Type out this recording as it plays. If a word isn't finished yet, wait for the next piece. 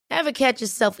Ever catch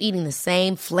yourself eating the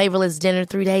same flavorless dinner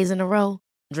 3 days in a row?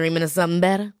 Dreaming of something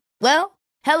better? Well,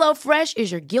 HelloFresh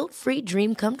is your guilt-free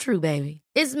dream come true, baby.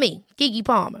 It's me, Keke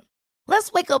Palmer.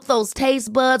 Let's wake up those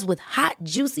taste buds with hot,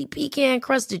 juicy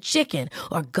pecan-crusted chicken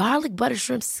or garlic butter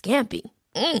shrimp scampi.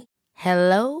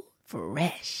 Hello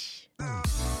Fresh.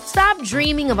 Stop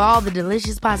dreaming of all the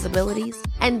delicious possibilities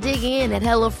and dig in at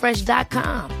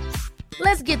HelloFresh.com.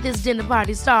 Let's get this dinner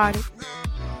party started.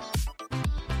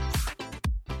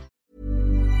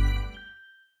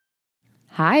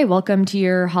 Hi, welcome to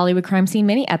your Hollywood Crime Scene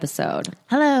mini episode.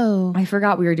 Hello. I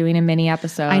forgot we were doing a mini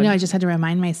episode. I know, I just had to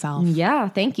remind myself. Yeah,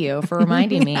 thank you for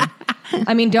reminding me.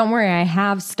 I mean, don't worry, I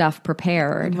have stuff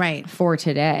prepared for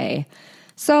today.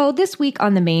 So this week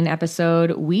on the main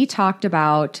episode, we talked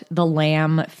about the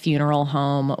Lamb Funeral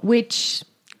Home, which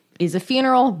is a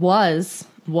funeral, was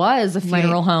a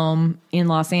funeral home in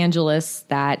Los Angeles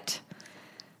that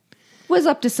was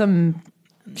up to some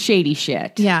shady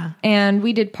shit. Yeah. And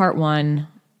we did part one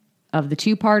of the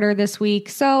two-parter this week.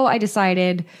 So I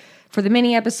decided for the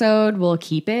mini episode, we'll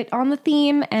keep it on the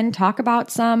theme and talk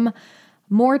about some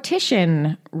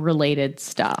mortician-related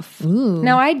stuff. Ooh.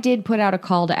 Now, I did put out a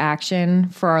call to action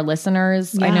for our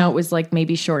listeners. Yeah. I know it was like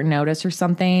maybe short notice or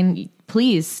something.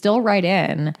 Please still write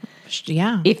in.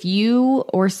 Yeah. If you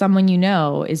or someone you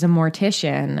know is a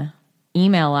mortician,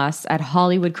 email us at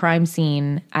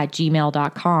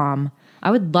hollywoodcrimescene@gmail.com.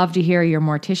 I would love to hear your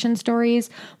mortician stories.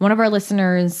 One of our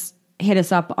listeners hit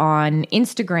us up on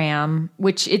Instagram,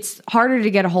 which it's harder to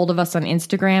get a hold of us on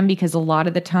Instagram because a lot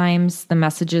of the times the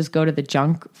messages go to the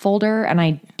junk folder and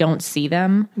I don't see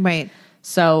them. Right.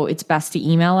 So it's best to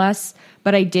email us.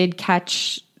 But I did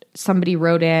catch somebody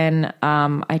wrote in.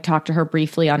 I talked to her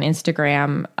briefly on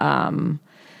Instagram,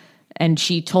 and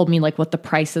she told me like what the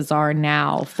prices are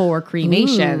now for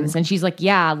cremations. Ooh. And she's like,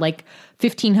 yeah, like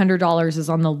 $1,500 is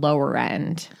on the lower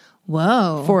end.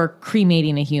 Whoa. For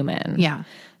cremating a human. Yeah.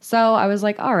 So I was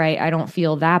like, all right, I don't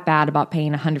feel that bad about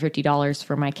paying $150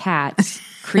 for my cat's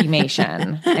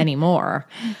cremation anymore.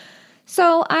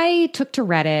 So I took to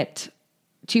Reddit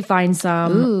to find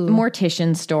some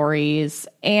mortician stories.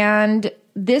 And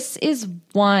this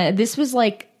was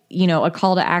like, you know, a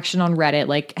call to action on Reddit,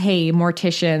 like, hey,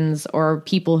 morticians or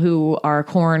people who are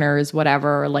coroners,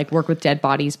 whatever, like work with dead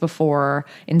bodies before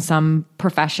in some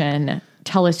profession,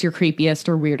 tell us your creepiest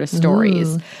or weirdest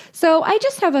stories. So I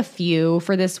just have a few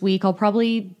for this week. I'll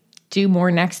probably do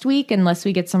more next week unless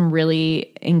we get some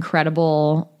really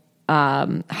incredible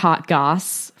hot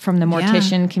goss from the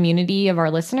mortician community of our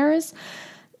listeners.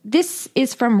 This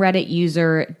is from Reddit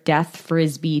user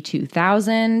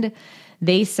DeathFrisbee2000.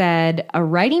 They said, a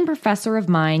writing professor of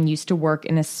mine used to work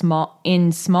in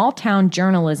small town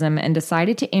journalism and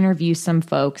decided to interview some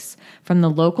folks from the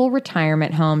local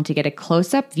retirement home to get a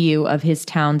close-up view of his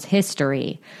town's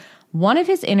history. One of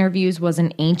his interviews was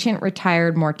an ancient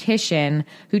retired mortician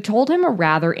who told him a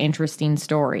rather interesting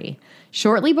story.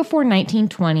 Shortly before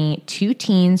 1920, two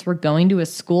teens were going to a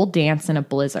school dance in a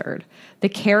blizzard. The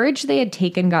carriage they had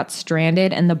taken got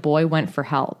stranded and the boy went for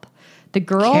help. The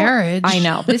girl... Carriage? I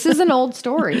know. This is an old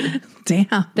story.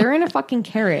 Damn. They're in a fucking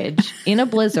carriage in a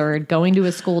blizzard going to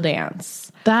a school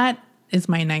dance. That is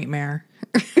my nightmare.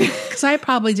 Because I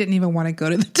probably didn't even want to go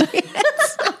to the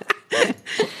dance.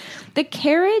 The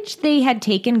carriage they had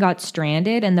taken got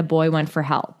stranded and the boy went for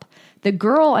help. The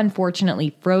girl,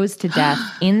 unfortunately, froze to death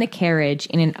in the carriage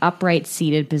in an upright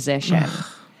seated position.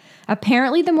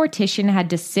 Apparently, the mortician had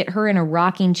to sit her in a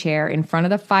rocking chair in front of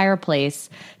the fireplace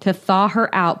to thaw her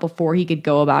out before he could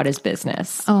go about his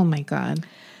business. Oh, my God.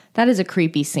 That is a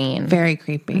creepy scene. Very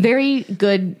creepy. Very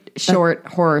good, short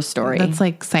horror story. That's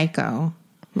like Psycho.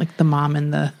 Like the mom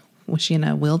was she in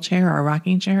a wheelchair or a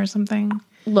rocking chair or something?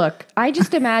 Look, I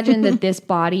just imagine that this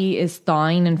body is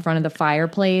thawing in front of the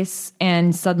fireplace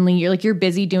and suddenly you're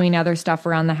busy doing other stuff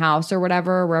around the house or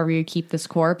whatever, wherever you keep this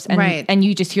corpse. And, and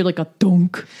you just hear like a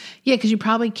thunk. Yeah, because you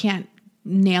probably can't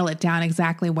nail it down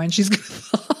exactly when she's going to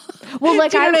thaw. Well,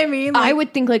 like, Do you know what I mean? I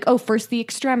would think like, oh, first the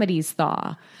extremities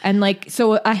thaw. And like,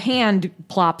 so a hand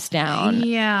plops down.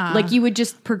 Yeah. Like you would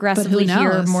just progressively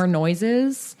hear more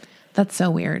noises. That's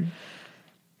so weird.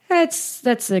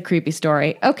 That's a creepy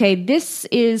story. Okay, this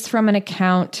is from an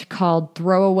account called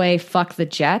Throwaway Fuck the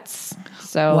Jets.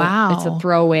 So it's a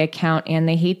throwaway account and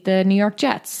they hate the New York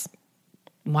Jets.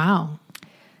 Wow.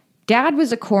 Dad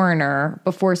was a coroner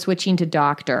before switching to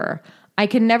doctor. I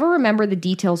can never remember the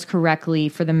details correctly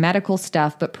for the medical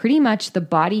stuff, but pretty much the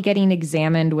body getting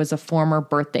examined was a former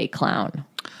birthday clown.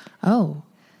 Oh.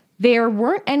 There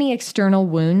weren't any external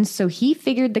wounds, so he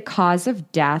figured the cause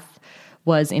of death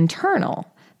was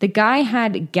internal. The guy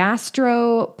had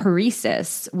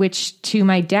gastroparesis, which to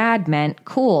my dad meant,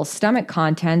 cool, stomach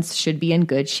contents should be in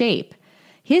good shape.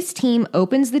 His team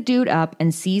opens the dude up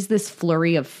and sees this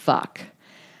flurry of fuck.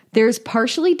 There's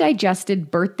partially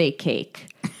digested birthday cake,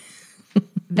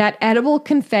 that edible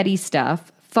confetti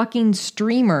stuff, fucking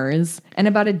streamers, and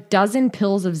about a dozen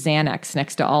pills of Xanax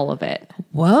next to all of it.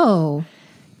 Whoa.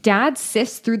 Dad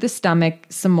sifts through the stomach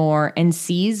some more and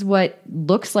sees what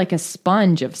looks like a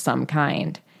sponge of some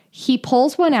kind. He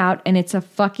pulls one out, and it's a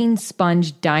fucking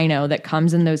sponge dino that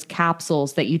comes in those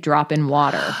capsules that you drop in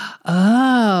water.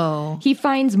 Oh. He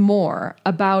finds more,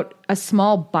 about a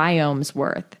small biome's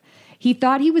worth. He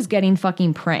thought he was getting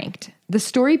fucking pranked. The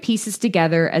story pieces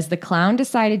together as the clown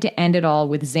decided to end it all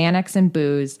with Xanax and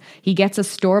booze. He gets a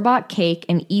store-bought cake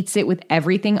and eats it with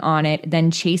everything on it,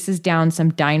 then chases down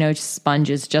some dino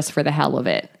sponges just for the hell of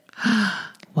it.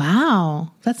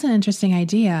 Wow. That's an interesting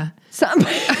idea.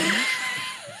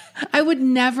 I would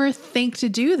never think to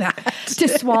do that. To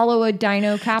swallow a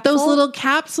dino capsule? Those little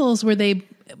capsules where they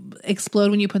explode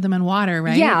when you put them in water,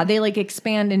 right? Yeah, they like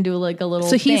expand into like a little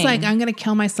So he's thing. like, I'm going to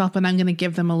kill myself, but I'm going to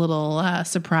give them a little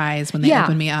surprise when they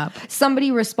open me up.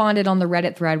 Somebody responded on the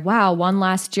Reddit thread, wow, one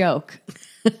last joke.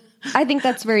 I think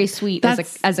that's very sweet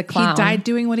as a clown. He died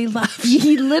doing what he loved.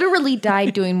 He literally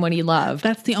died doing what he loved.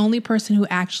 That's the only person who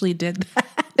actually did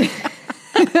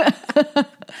that.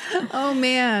 Oh,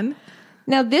 man.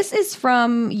 Now, this is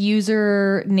from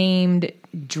user named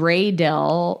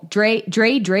Dreidel.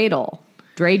 Dreidel.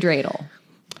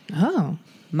 Oh.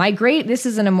 This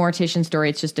isn't a mortician story,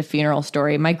 it's just a funeral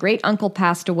story. My great uncle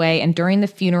passed away, and during the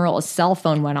funeral, a cell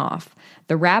phone went off.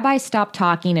 The rabbi stopped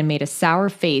talking and made a sour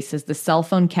face as the cell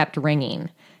phone kept ringing.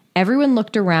 Everyone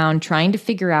looked around, trying to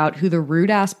figure out who the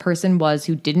rude-ass person was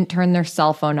who didn't turn their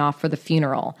cell phone off for the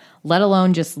funeral, let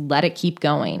alone just let it keep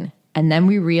going. And then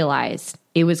we realized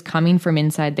it was coming from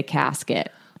inside the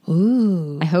casket.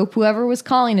 Ooh. I hope whoever was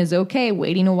calling is okay,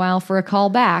 waiting a while for a call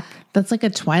back. That's like a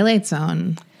Twilight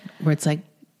Zone where it's like,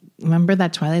 remember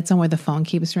that Twilight Zone where the phone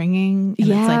keeps ringing? And it's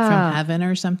like from heaven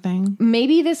or something?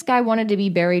 Maybe this guy wanted to be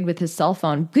buried with his cell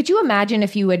phone. Could you imagine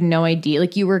if you had no idea,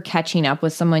 like you were catching up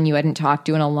with someone you hadn't talked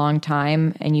to in a long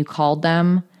time and you called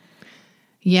them?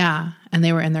 Yeah. And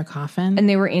they were in their coffin? And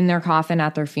they were in their coffin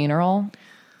at their funeral?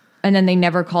 And then they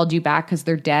never called you back because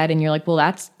they're dead. And you're like, well,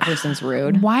 that person's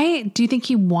rude. Why do you think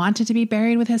he wanted to be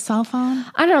buried with his cell phone?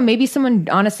 I don't know. Maybe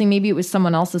maybe it was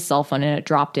someone else's cell phone and it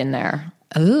dropped in there.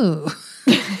 Ooh.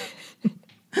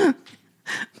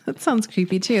 That sounds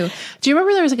creepy too. Do you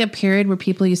remember there was like a period where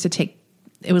people used to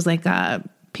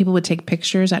people would take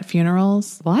pictures at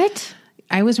funerals? What?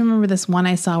 I always remember this one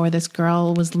I saw where this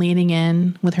girl was leaning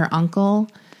in with her uncle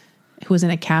who was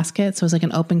in a casket. So it was like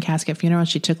an open casket funeral. And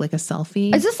she took like a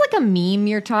selfie. Is this like a meme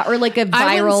you're talking, or like a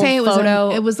I wouldn't viral say it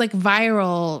photo? it was like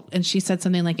viral. And she said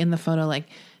something like in the photo, like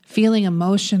feeling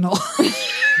emotional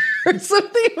or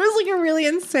something. It was like a really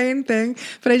insane thing.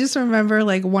 But I just remember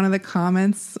like one of the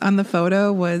comments on the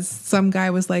photo was some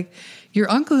guy was like, your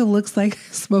uncle looks like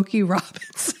Smokey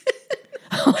Robinson.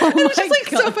 Oh and it was just like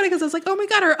God. so funny because I was like, oh my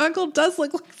God, her uncle does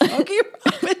look like Smokey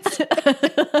Robinson.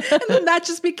 And then that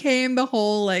just became the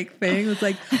whole like thing. It was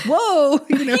like, whoa,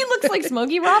 you know. He looks like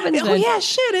Smokey Robinson. Oh yeah,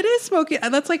 shit, it is Smokey.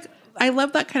 And that's like, I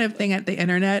love that kind of thing at the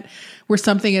internet where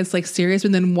something is like serious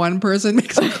and then one person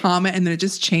makes a comment and then it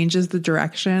just changes the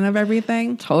direction of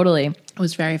everything. Totally. It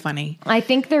was very funny. I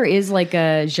think there is like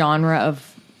a genre of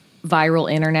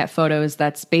viral internet photos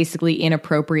that's basically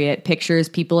inappropriate pictures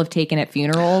people have taken at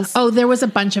funerals. Oh, there was a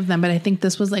bunch of them, but I think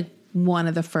this was like one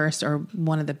of the first or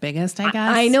one of the biggest, I guess.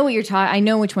 I know what you're talking. I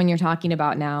know which one you're talking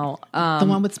about now. The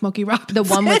one with Smokey Robinson. The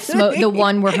one with the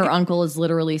one where her uncle is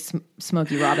literally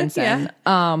Smokey Robinson.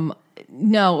 Yeah.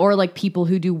 No, or like people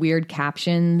who do weird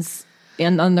captions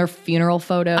on their funeral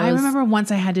photos. I remember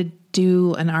once I had to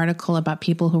do an article about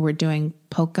people who were doing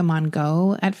Pokemon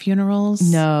Go at funerals.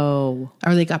 No.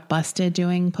 Or they got busted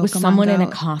doing Pokemon Go. Was someone in a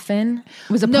coffin?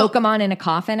 Was a Pokemon in a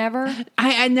coffin ever?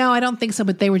 I know, I don't think so,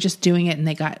 but they were just doing it and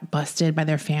they got busted by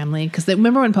their family. Because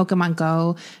remember when Pokemon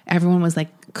Go, everyone was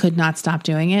like, could not stop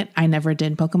doing it. I never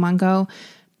did Pokemon Go.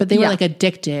 But they were like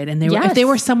addicted, and they were if they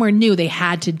were somewhere new, they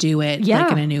had to do it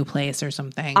like in a new place or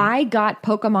something. I got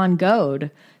Pokemon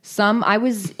Go'd. I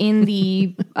was in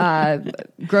the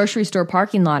grocery store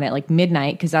parking lot at like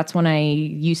midnight because that's when I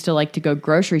used to like to go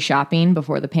grocery shopping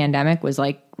before the pandemic was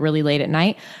like really late at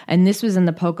night. And this was in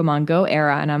the Pokemon Go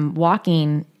era, and I'm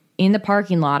walking in the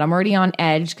parking lot. I'm already on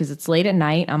edge because it's late at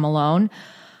night. I'm alone.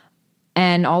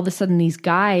 And all of a sudden these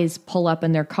guys pull up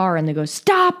in their car and they go,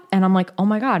 stop. And I'm like, oh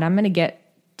my God, I'm going to get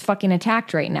fucking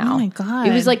attacked right now. Oh my God.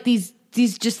 It was like these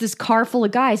this car full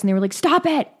of guys, and they were like, stop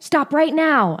right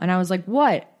now. And I was like,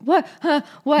 what? Huh?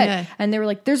 What? Yeah. And they were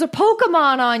like, there's a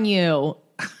Pokemon on you.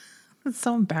 It's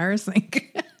so embarrassing.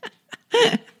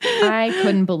 I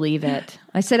couldn't believe it.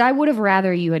 I said, I would have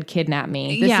rather you had kidnapped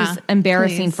me. This Yeah, is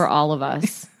embarrassing please. for all of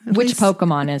us. Which least-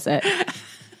 Pokemon is it?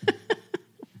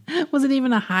 Was it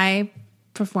even a high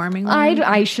performing one?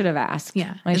 I should have asked.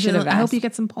 Yeah. I should have asked. I hope you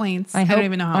get some points. I hope, don't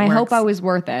even know how it works. I hope I was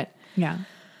worth it. Yeah.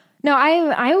 No,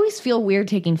 I always feel weird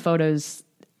taking photos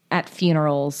at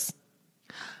funerals.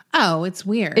 Oh, it's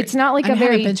weird. It's not like I a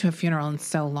very- haven't been to a funeral in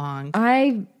so long.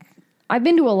 I've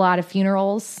been to a lot of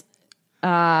funerals.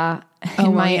 yeah.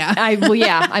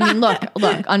 I mean, look.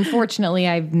 Unfortunately,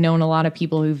 I've known a lot of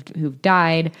people who've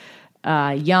died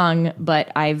young,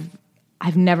 but I've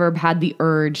never had the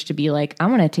urge to be like, I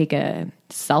want to take a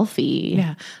selfie.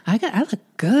 Yeah. I look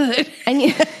good. And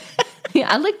yeah,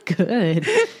 I look good.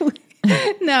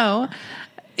 No.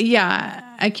 Yeah.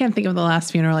 I can't think of the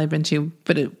last funeral I've been to,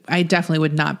 but I definitely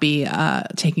would not be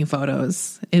taking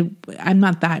photos. I'm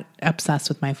not that obsessed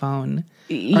with my phone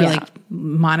or Yeah.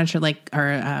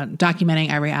 documenting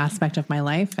every aspect of my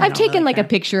life. I've taken like a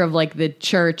picture of like the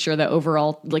church or the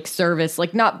overall like service,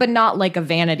 like not like a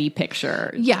vanity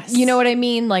picture. Yes. You know what I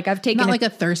mean? Like I've taken not like a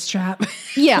thirst trap.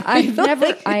 yeah, I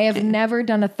have never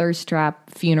done a thirst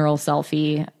trap funeral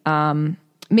selfie.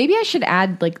 Maybe I should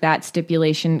add like that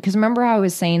stipulation, because remember how I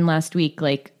was saying last week,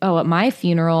 like, oh, at my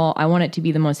funeral, I want it to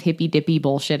be the most hippy dippy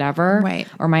bullshit ever, Right.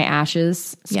 Or my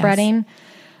ashes spreading.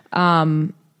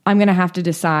 I'm gonna have to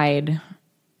decide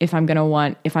if I'm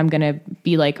gonna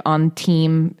be like on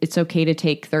team. It's okay to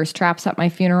take thirst traps at my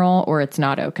funeral, or it's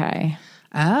not okay.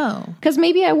 Oh. Because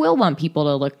maybe I will want people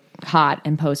to look hot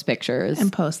and post pictures.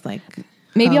 And post like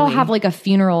Maybe I'll holy have like a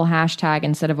funeral hashtag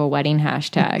instead of a wedding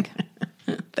hashtag.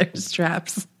 thirst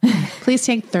traps. Please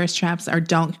take thirst traps or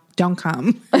don't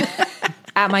come.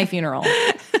 At my funeral.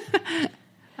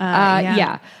 Yeah.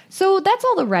 Yeah. So that's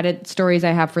all the Reddit stories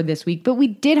I have for this week. But we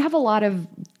did have a lot of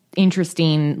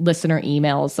interesting listener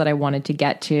emails that I wanted to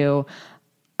get to.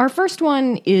 Our first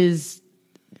one is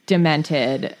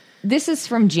demented. This is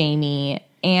from Jamie.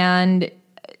 And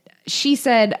she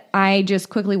said, I just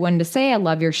quickly wanted to say I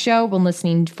love your show. Been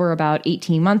listening for about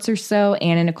 18 months or so.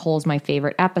 Anna Nicole's my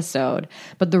favorite episode.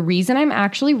 But the reason I'm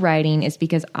actually writing is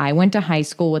because I went to high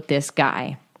school with this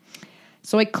guy.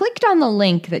 So I clicked on the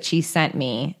link that she sent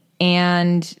me,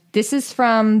 and this is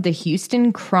from the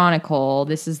Houston Chronicle.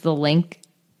 This is the link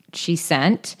she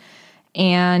sent,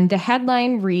 and the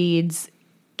headline reads,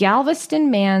 Galveston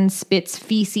man spits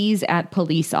feces at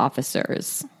police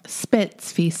officers.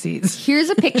 Spits feces.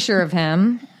 Here's a picture of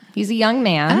him. He's a young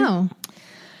man. Oh.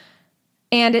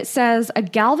 And it says, a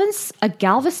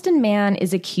Galveston man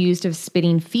is accused of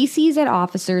spitting feces at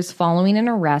officers following an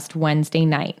arrest Wednesday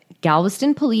night.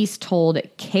 Galveston police told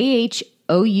KHOU-TV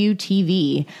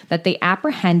that they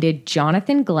apprehended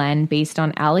Jonathan Glenn based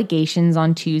on allegations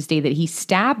on Tuesday that he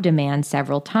stabbed a man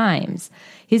several times.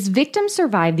 His victim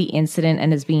survived the incident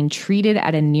and is being treated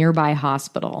at a nearby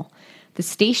hospital. The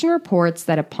station reports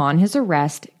that upon his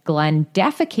arrest, Glenn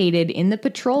defecated in the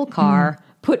patrol car,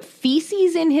 put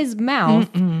feces in his mouth,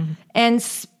 and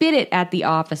spit it at the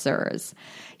officers.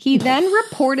 He then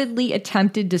reportedly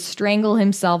attempted to strangle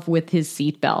himself with his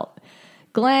seatbelt.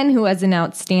 Glenn, who has an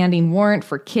outstanding warrant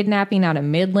for kidnapping out of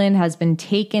Midland, has been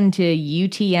taken to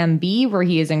UTMB where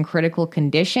he is in critical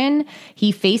condition.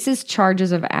 He faces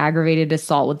charges of aggravated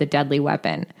assault with a deadly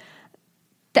weapon.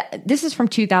 This is from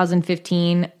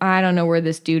 2015. I don't know where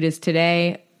this dude is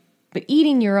today, but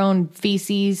eating your own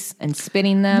feces and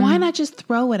spitting them. Why not just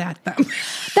throw it at them?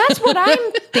 That's what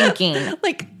I'm thinking.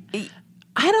 Like,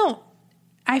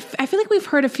 I feel like we've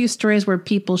heard a few stories where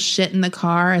people shit in the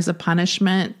car as a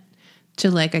punishment to,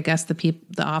 like, I guess the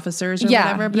officers or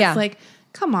whatever. But it's like,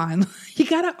 come on, you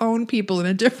got to own people in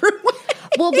a different way.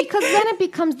 Well, because then it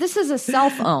becomes, this is a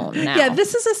self-own now. Yeah,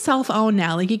 this is a self-own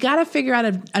now. Like, you got to figure out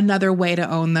another way to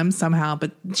own them somehow.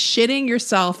 But shitting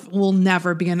yourself will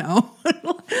never be an own.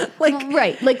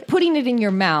 Right, like putting it in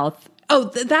your mouth. Oh,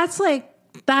 that's like,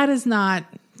 that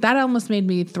almost made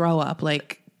me throw up.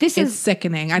 Like, it's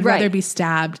sickening. I'd rather be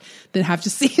stabbed than have to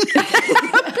see that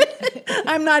happen.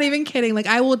 I'm not even kidding. Like,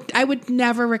 I would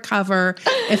never recover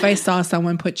if I saw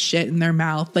someone put shit in their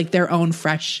mouth, like their own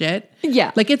fresh shit.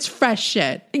 Yeah. Like, it's fresh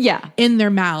shit. Yeah. In their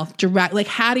mouth, direct. Like,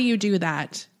 how do you do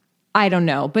that? I don't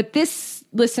know. But this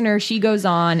listener, she goes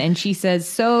on and she says,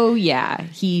 so yeah,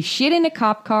 he shit in a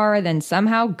cop car, then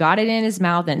somehow got it in his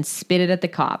mouth and spit it at the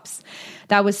cops.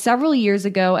 That was several years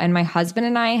ago, and my husband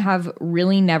and I have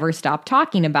really never stopped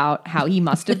talking about how he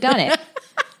must have done it.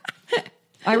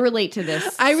 I relate to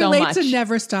this. I so relate much. to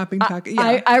never stopping talking.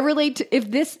 Yeah. I relate to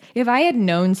if I had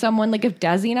known someone, like if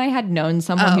Desi and I had known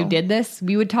someone who did this,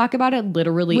 we would talk about it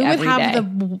literally we would every have day. the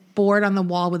board on the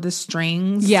wall with the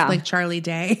strings, Yeah. like Charlie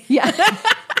Day. Yeah.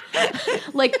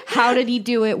 Like, how did he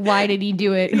do it? Why did he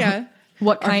do it? Yeah.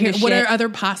 What kind of shit? What are other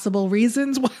possible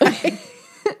reasons why?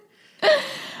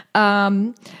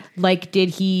 Like, did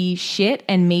he shit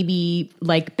and maybe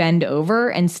like bend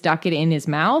over and stuck it in his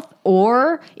mouth?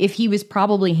 Or if he was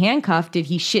probably handcuffed, did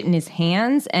he shit in his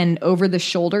hands and over the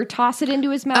shoulder toss it into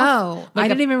his mouth? Oh, I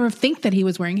didn't even think that he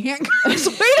was wearing handcuffs.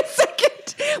 Wait a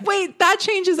second. Wait, that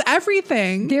changes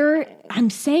everything. I'm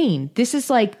saying this is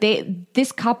like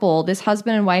this couple, this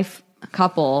husband and wife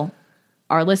couple,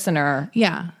 our listener,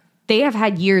 Yeah. they have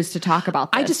had years to talk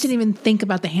about this. I just didn't even think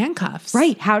about the handcuffs.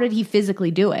 Right. How did he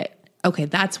physically do it? Okay,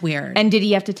 that's weird. And did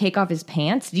he have to take off his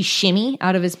pants? Did he shimmy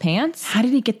out of his pants? How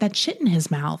did he get that shit in his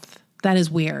mouth? That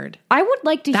is weird. I would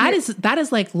like to hear. That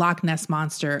is like Loch Ness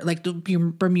Monster, like the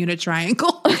Bermuda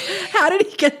Triangle. How did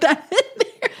he get that in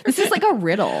there? This is like a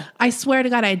riddle. I swear to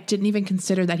God, I didn't even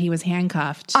consider that he was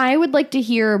handcuffed. I would like to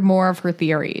hear more of her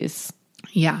theories.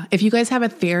 Yeah. If you guys have a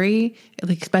theory,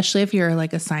 like especially if you're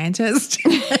like a scientist,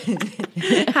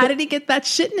 how did he get that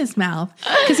shit in his mouth?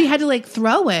 Because he had to like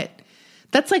throw it.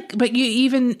 That's like, but you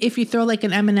even if you throw like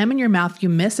an M&M in your mouth, you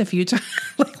miss a few times.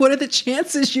 Like, what are the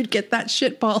chances you'd get that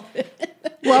shit ball?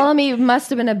 Well, I mean, it must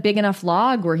have been a big enough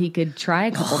log where he could try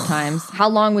a couple times. How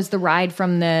long was the ride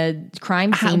from the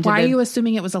crime scene? Why are you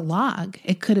assuming it was a log?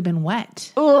 It could have been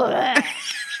wet.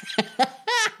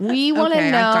 We want to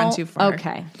Okay, know. I've gone too far.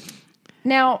 Okay.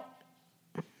 Now,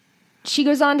 she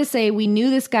goes on to say, we knew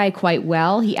this guy quite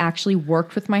well. He actually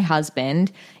worked with my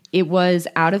husband. It was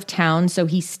out of town, so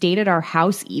he stayed at our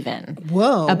house even.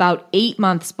 Whoa. About 8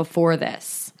 months before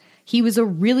this. He was a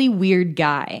really weird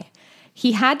guy.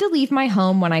 He had to leave my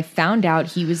home when I found out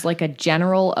he was like a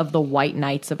general of the White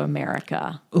Knights of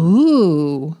America.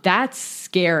 Ooh. That's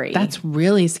scary. That's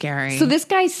really scary. So this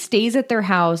guy stays at their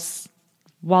house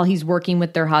while he's working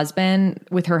with her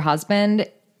husband,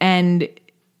 and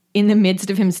in the midst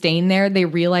of him staying there, they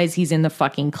realize he's in the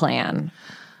fucking Klan.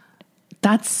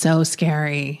 That's so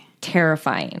scary.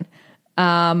 Terrifying.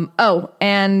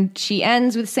 And she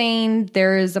ends with saying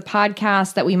there is a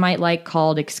podcast that we might like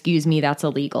called Excuse Me, That's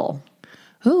Illegal.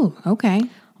 Ooh, okay.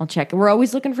 I'll check it. We're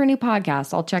always looking for new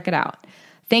podcasts. I'll check it out.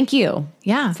 Thank you.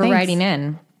 Yeah, for thanks. writing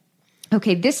in.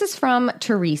 Okay, this is from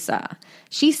Teresa.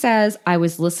 She says, I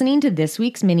was listening to this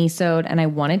week's minisode and I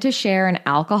wanted to share an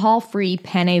alcohol-free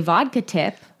penne vodka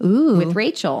tip with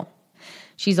Rachel.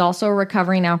 She's also a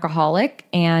recovering alcoholic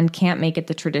and can't make it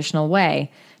the traditional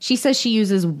way. She says she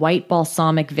uses white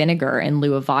balsamic vinegar in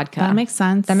lieu of vodka. That makes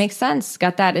sense. That makes sense.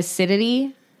 Got that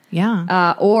acidity.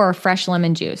 Yeah. Or fresh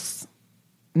lemon juice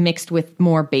mixed with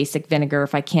more basic vinegar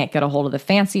if I can't get a hold of the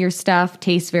fancier stuff.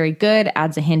 Tastes very good.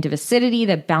 Adds a hint of acidity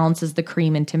that balances the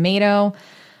cream and tomato.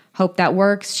 Hope that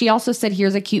works. She also said,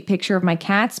 here's a cute picture of my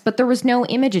cats, but there was no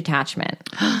image attachment.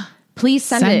 Please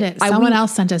send it. Someone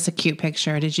else sent us a cute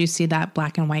picture. Did you see that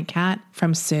black and white cat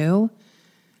from Sue?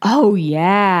 Oh,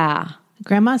 yeah.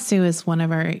 Grandma Sue is one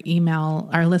of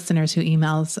our listeners who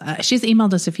emails. She's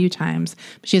emailed us a few times.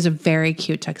 She has a very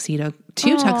cute tuxedo,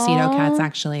 two tuxedo cats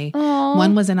actually. Aww.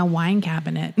 One was in a wine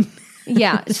cabinet.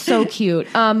 Yeah, so cute.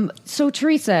 So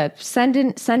Teresa, send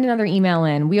another email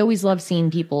in. We always love seeing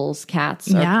people's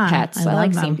cats or pets. I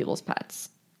like seeing people's pets.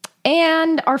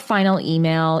 And our final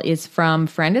email is from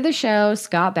friend of the show,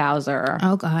 Scott Bowser.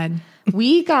 Oh, God.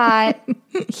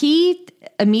 He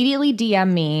immediately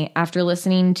DM'd me after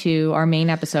listening to our main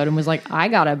episode and was like, I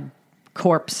got a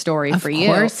corpse story for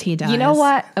you. Of course he does. You know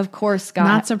what? Of course, Scott.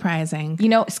 Not surprising. You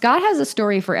know, Scott has a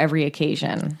story for every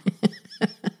occasion.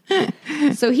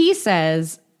 So he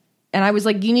says, and I was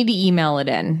like, you need to email it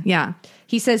in. Yeah.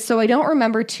 He says, so I don't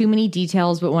remember too many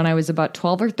details, but when I was about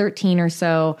 12 or 13 or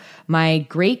so, my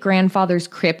great-grandfather's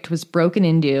crypt was broken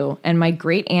into, and my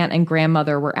great-aunt and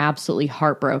grandmother were absolutely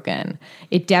heartbroken.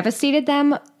 It devastated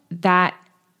them that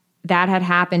had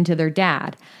happened to their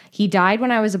dad. He died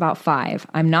when I was about 5.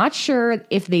 I'm not sure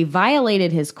if they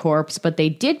violated his corpse, but they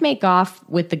did make off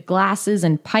with the glasses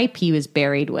and pipe he was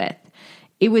buried with.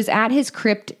 It was at his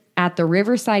crypt at the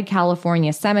Riverside,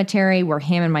 California cemetery where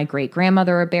him and my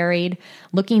great-grandmother are buried.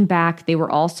 Looking back, they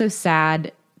were all so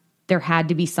sad there had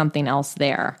to be something else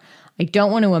there. I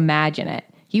don't want to imagine it.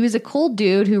 He was a cool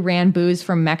dude who ran booze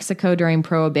from Mexico during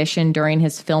Prohibition during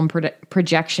his film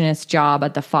projectionist job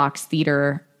at the Fox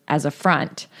Theater as a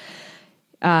front.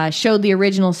 Showed the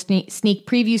original sneak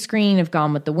preview screen of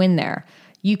Gone with the Wind there.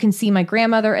 You can see my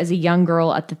grandmother as a young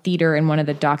girl at the theater in one of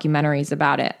the documentaries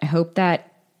about it. I hope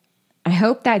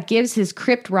that gives his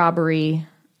crypt robbery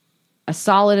A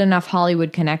solid enough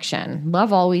Hollywood connection.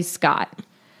 Love always, Scott.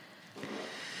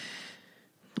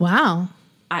 Wow.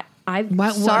 I'm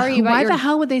sorry about why the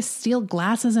hell would they steal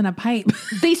glasses and a pipe?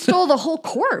 They stole the whole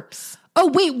corpse. Oh,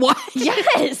 wait, what?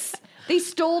 Yes. They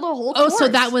stole the whole corpse. Oh,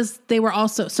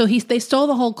 so they stole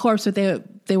the whole corpse,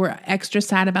 but they were extra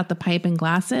sad about the pipe and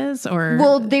glasses, or?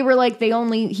 Well, they were like,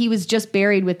 he was just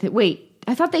buried with it. Wait,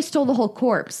 I thought they stole the whole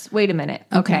corpse. Wait a minute.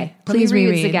 Okay. Please read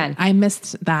reread this again. I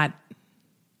missed that.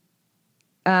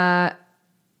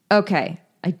 Okay.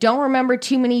 I don't remember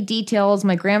too many details.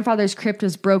 My grandfather's crypt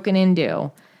was broken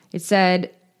into. It said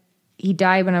he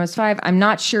died when I was 5. I'm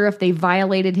not sure if they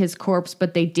violated his corpse,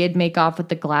 but they did make off with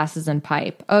the glasses and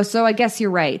pipe. Oh, so I guess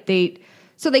you're right. They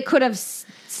could have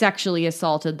sexually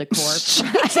assaulted the corpse.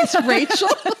 It's Rachel.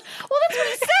 Well, that's what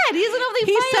he said. He doesn't know if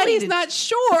they He violated. said he's not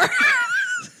sure.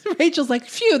 Rachel's like,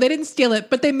 phew, they didn't steal it,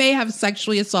 but they may have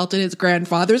sexually assaulted his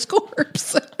grandfather's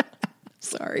corpse.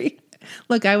 Sorry.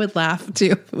 Look, I would laugh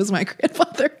too if it was my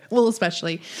grandfather. Well,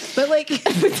 especially. But like, oh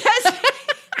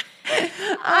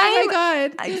my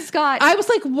God. Scott. I was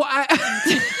like, why?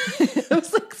 I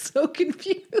was like so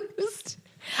confused.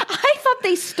 I thought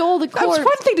they stole the corpse. That's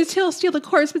one thing to steal the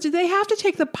corpse, but did they have to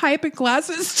take the pipe and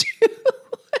glasses too?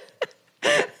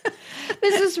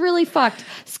 This is really fucked.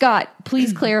 Scott,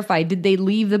 please clarify. Did they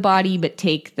leave the body but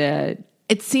take the...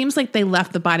 It seems like they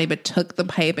left the body but took the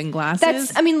pipe and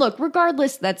glasses. Look,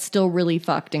 regardless, that's still really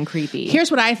fucked and creepy.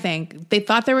 Here's what I think. They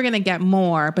thought they were going to get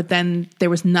more, but then there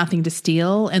was nothing to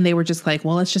steal, and they were just like,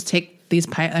 well, let's just take these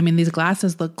these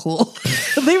glasses look cool.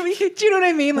 Do you know what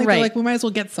I mean? Like, right. They're like, we might as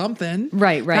well get something.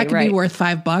 Right. That could be worth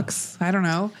 $5. I don't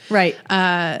know. Right.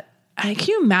 Can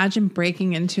you imagine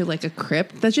breaking into like a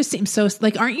crypt? That just seems so,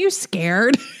 like, aren't you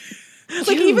scared?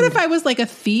 Like, even if I was like a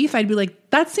thief, I'd be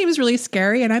like, that seems really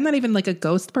scary. And I'm not even like a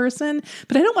ghost person,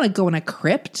 but I don't want to go in a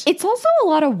crypt. It's also a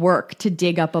lot of work to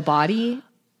dig up a body.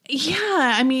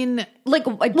 Yeah. I mean, like,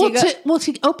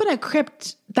 to open a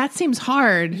crypt, that seems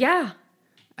hard. Yeah.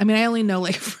 I mean, I only know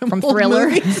like from Thriller.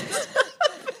 Like,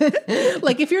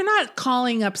 if you're not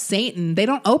calling up Satan, they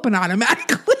don't open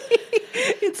automatically.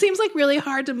 It seems like really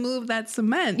hard to move that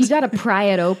cement. You got to pry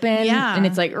it open. Yeah. And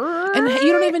it's like, and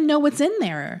you don't even know what's in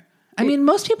there. I mean,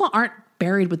 most people aren't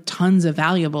buried with tons of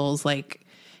valuables. Like,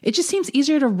 it just seems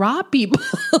easier to rob people,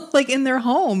 like in their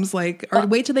homes, like, or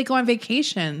wait till they go on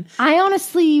vacation. I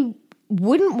honestly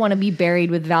wouldn't want to be buried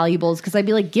with valuables because I'd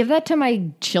be like, give that to my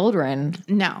children.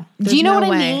 No. Do you know what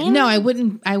I mean? No, I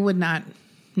wouldn't. I would not.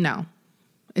 No.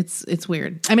 It's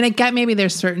weird. I mean, I get maybe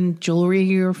there's certain jewelry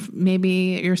you're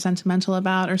sentimental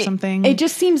about or something. It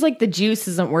just seems like the juice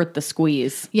isn't worth the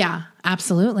squeeze. Yeah,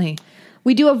 absolutely.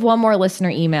 We do have one more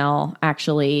listener email,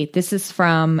 actually. This is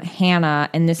from Hannah,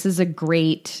 and this is a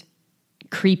great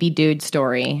creepy dude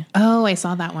story. Oh, I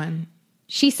saw that one.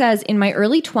 She says, in my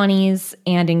early 20s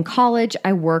and in college,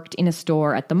 I worked in a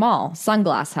store at the mall,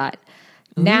 Sunglass Hut.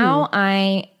 Ooh. Now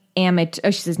I'm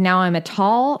a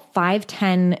tall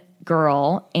 5'10"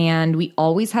 girl, and we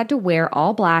always had to wear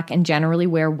all black and generally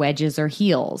wear wedges or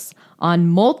heels. On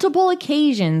multiple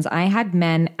occasions, I had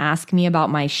men ask me about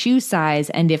my shoe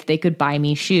size and if they could buy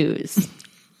me shoes.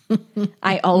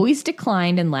 I always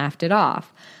declined and laughed it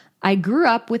off. I grew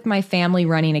up with my family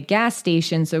running a gas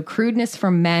station, so crudeness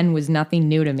from men was nothing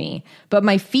new to me, but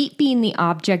my feet being the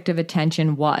object of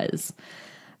attention was.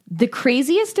 The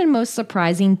craziest and most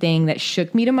surprising thing that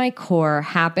shook me to my core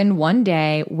happened one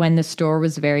day when the store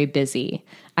was very busy.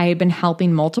 I had been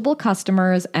helping multiple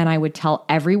customers, and I would tell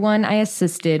everyone I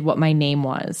assisted what my name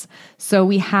was. So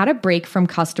we had a break from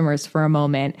customers for a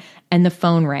moment, and the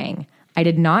phone rang. I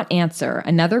did not answer.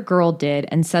 Another girl did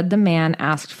and said the man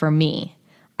asked for me.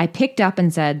 I picked up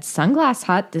and said, Sunglass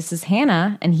Hut, this is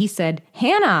Hannah. And he said,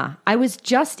 Hannah, I was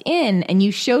just in, and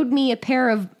you showed me a pair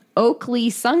of Oakley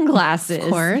sunglasses. Of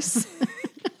course.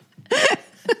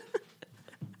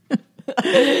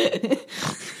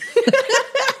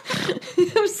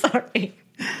 I'm sorry.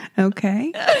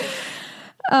 Okay.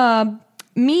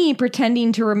 Me,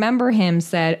 pretending to remember him,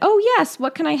 said, oh, yes,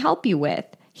 what can I help you with?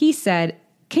 He said,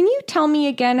 can you tell me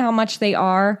again how much they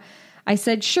are? I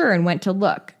said, sure, and went to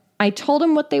look. I told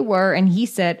him what they were, and he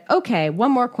said, okay,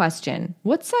 one more question.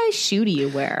 What size shoe do you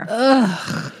wear?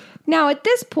 Ugh. Now, at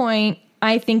this point,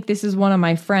 I think this is one of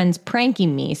my friends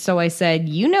pranking me. So I said,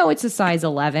 you know it's a size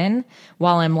 11,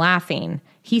 while I'm laughing.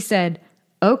 He said,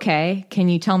 okay, can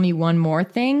you tell me one more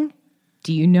thing?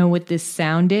 Do you know what this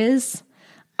sound is?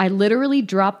 I literally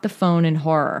dropped the phone in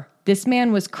horror. This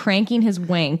man was cranking his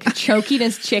wank, choking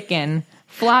his chicken,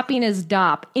 flopping his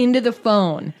dop into the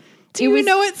phone. Do you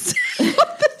know what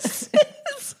this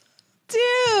is?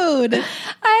 Dude.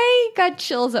 I got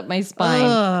chills up my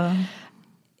spine.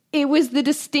 It was the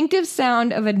distinctive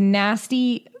sound of a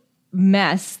nasty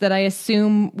mess that I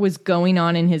assume was going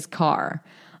on in his car.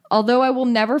 Although I will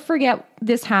never forget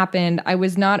this happened, I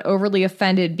was not overly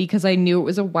offended because I knew it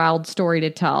was a wild story to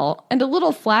tell and a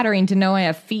little flattering to know I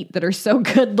have feet that are so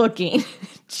good looking.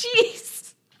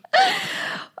 Jeez.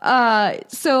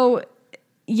 So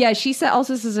yeah, she said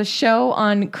also says a show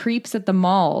on creeps at the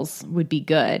malls would be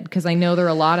good because I know there are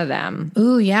a lot of them.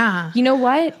 Ooh, yeah. You know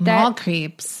what? Mall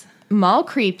creeps. Mall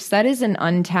creeps, that is an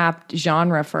untapped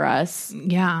genre for us.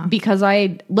 Yeah. Because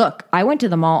I went to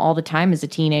the mall all the time as a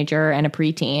teenager and a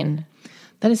preteen.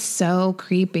 That is so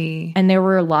creepy. And there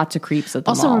were lots of creeps at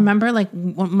the mall. Also, remember, like,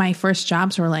 my first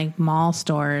jobs were, like, mall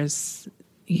stores,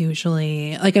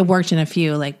 usually. Like, I worked in a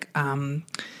few, like, and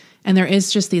there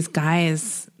is just these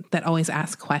guys that always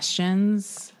ask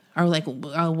questions. Or like,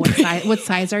 what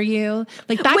size are you?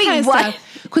 Like that kind of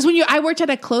stuff. Because I worked at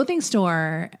a clothing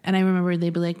store, and I remember they'd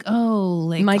be like, "Oh,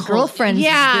 like my girlfriend."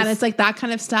 Yeah, and it's like that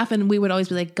kind of stuff, and we would always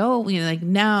be like, "Go," like,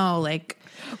 "No," like,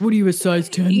 "What are you, a size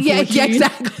 10? Yeah,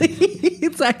 exactly,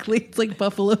 exactly. It's like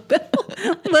Buffalo Bill,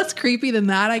 less creepy than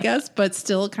that, I guess, but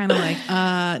still kind of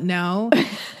like, no,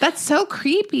 that's so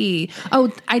creepy.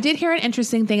 Oh, I did hear an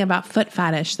interesting thing about foot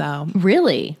fetish, though.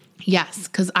 Really? Yes,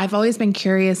 because I've always been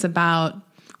curious about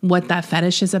what that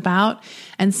fetish is about.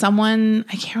 And someone,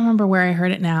 I can't remember where I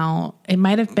heard it now. It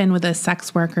might have been with a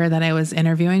sex worker that I was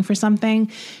interviewing for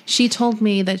something. She told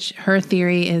me that her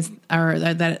theory is, or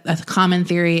that a common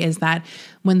theory is that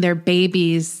when they're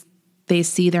babies, they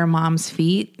see their mom's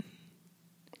feet.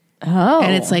 Oh.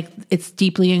 And it's like, it's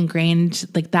deeply ingrained.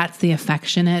 Like that's the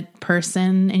affectionate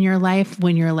person in your life.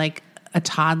 When you're like a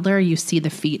toddler, you see the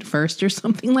feet first or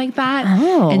something like that.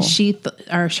 Oh. And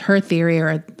her theory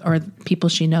or people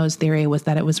she knows theory was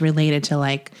that it was related to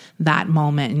like that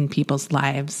moment in people's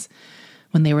lives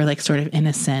when they were like sort of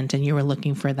innocent and you were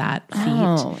looking for that feet.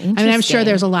 Oh, I mean, I'm sure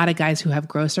there's a lot of guys who have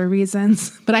grosser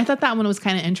reasons, but I thought that one was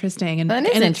kind of interesting and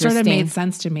it sort of made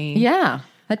sense to me. Yeah,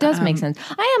 that does make sense.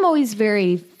 I am always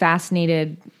very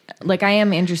fascinated. Like I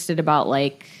am interested about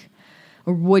like,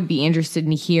 or would be interested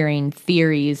in hearing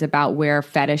theories about where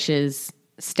fetishes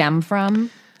stem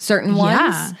from. Certain ones.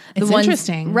 Yeah, it's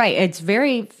interesting. Right. It's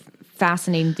very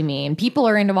fascinating to me. And people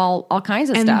are into all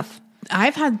kinds of stuff.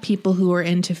 I've had people who are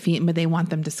into feet, but they want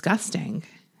them disgusting.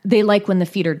 They like when the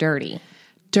feet are dirty.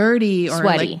 Dirty or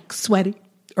sweaty. Like sweaty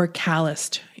or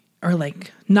calloused or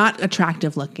like not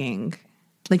attractive looking.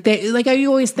 Like you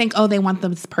always think, oh, they want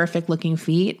those perfect looking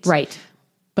feet. Right.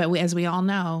 But as we all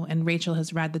know, and Rachel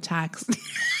has read the text.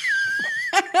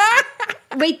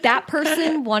 Wait, that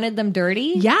person wanted them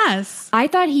dirty? Yes. I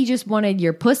thought he just wanted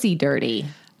your pussy dirty.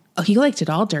 Oh, he liked it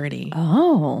all dirty.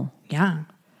 Oh. Yeah.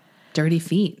 Dirty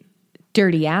feet.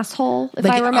 Dirty asshole, if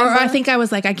like, I remember. Or I think I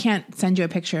was like, I can't send you a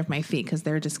picture of my feet because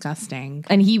they're disgusting.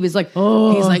 And he was like,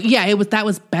 oh. He's like, yeah, that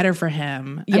was better for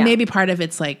him. Yeah. And maybe part of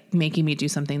it's like making me do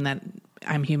something that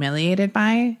I'm humiliated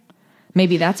by.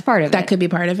 Maybe that's part of it. That could be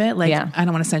part of it. Like, yeah. I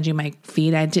don't want to send you my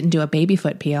feet. I didn't do a baby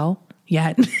foot peel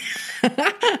yet.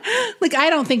 Like, I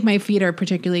don't think my feet are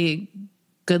particularly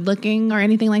good looking or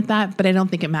anything like that, but I don't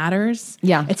think it matters.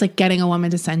 Yeah. It's like getting a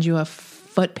woman to send you a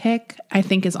foot pic, I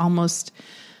think is almost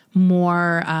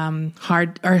more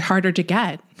harder to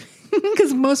get.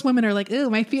 Because most women are like, "Ooh,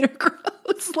 my feet are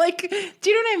gross." Like, do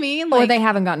you know what I mean? Like, or they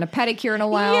haven't gotten a pedicure in a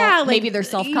while. Yeah, like, maybe they're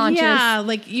self-conscious. Yeah,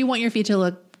 like you want your feet to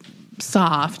look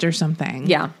soft or something.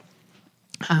 Yeah.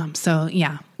 So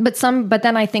yeah. But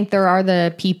then I think there are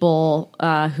the people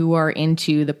who are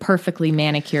into the perfectly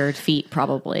manicured feet,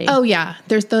 probably. Oh yeah,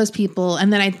 there's those people,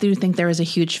 and then I do think there is a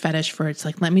huge fetish for it's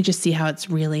like, let me just see how it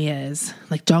really is.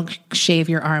 Like, don't shave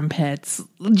your armpits.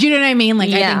 Do you know what I mean?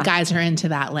 Like, Yeah. I think guys are into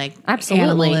that, like,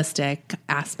 absolutely animalistic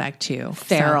aspect too.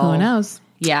 Feral. So who knows?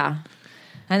 Yeah,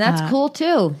 and that's cool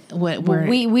too.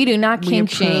 We do not kink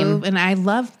shame, and I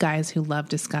love guys who love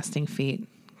disgusting feet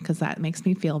because that makes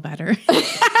me feel better.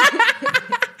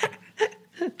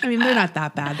 I mean, they're not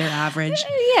that bad. They're average.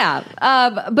 Yeah.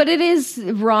 But it is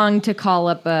wrong to call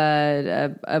up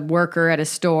a worker at a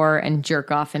store and jerk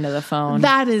off into the phone.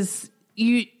 That is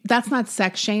that's not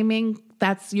sex shaming.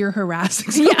 That's you're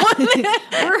harassing someone.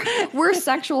 Yeah. we're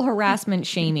sexual harassment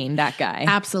shaming that guy.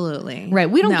 Absolutely. Right.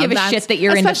 We don't give a shit that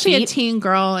you're into feet. Especially a teen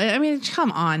girl. I mean,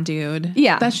 come on, dude.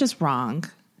 Yeah. That's just wrong.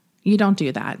 You don't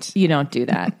do that. You don't do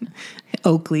that.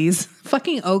 Oakleys.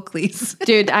 Fucking Oakleys.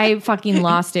 Dude, I fucking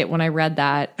lost it when I read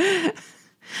that.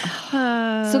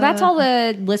 So that's all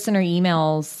the listener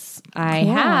emails I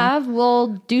have. We'll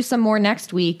do some more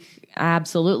next week.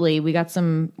 Absolutely. We have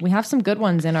some good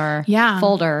ones in our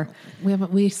folder.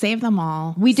 We save them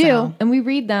all. We do. And we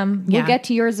read them. Yeah. We'll get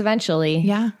to yours eventually.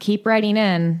 Yeah. Keep writing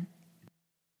in.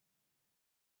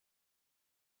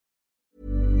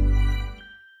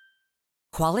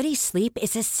 Quality sleep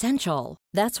is essential.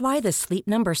 That's why the Sleep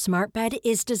Number Smart Bed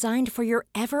is designed for your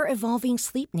ever-evolving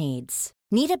sleep needs.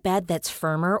 Need a bed that's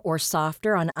firmer or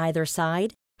softer on either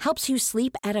side? Helps you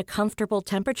sleep at a comfortable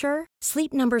temperature?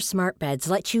 Sleep Number Smart Beds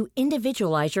let you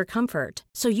individualize your comfort,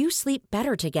 so you sleep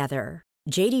better together.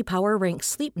 J.D. Power ranks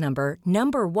Sleep Number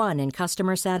number 1 in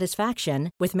customer satisfaction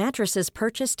with mattresses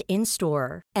purchased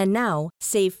in-store. And now,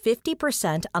 save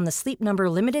 50% on the Sleep Number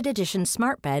Limited Edition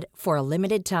Smart Bed for a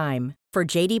limited time. For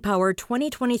J.D. Power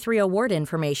 2023 award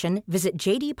information, visit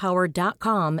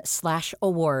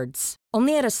jdpower.com/awards.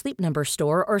 Only at a Sleep Number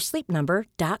store or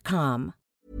sleepnumber.com.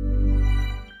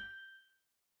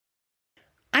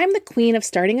 I'm the queen of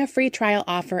starting a free trial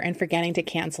offer and forgetting to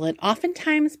cancel it,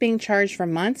 oftentimes being charged for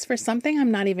months for something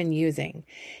I'm not even using.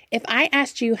 If I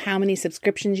asked you how many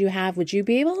subscriptions you have, would you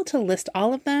be able to list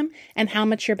all of them and how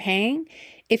much you're paying?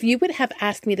 If you would have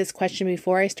asked me this question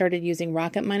before I started using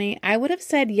Rocket Money, I would have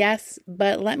said yes,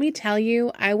 but let me tell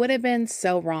you, I would have been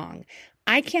so wrong.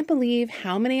 I can't believe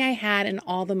how many I had and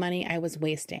all the money I was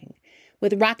wasting.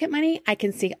 With Rocket Money, I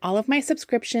can see all of my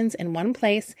subscriptions in one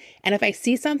place, and if I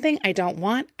see something I don't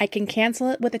want, I can cancel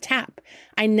it with a tap.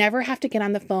 I never have to get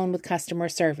on the phone with customer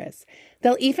service.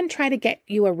 They'll even try to get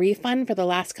you a refund for the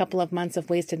last couple of months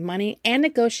of wasted money and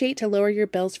negotiate to lower your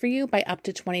bills for you by up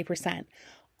to 20%.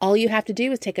 All you have to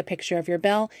do is take a picture of your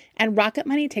bill, and Rocket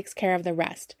Money takes care of the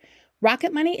rest.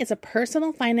 Rocket Money is a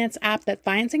personal finance app that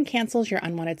finds and cancels your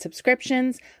unwanted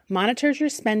subscriptions, monitors your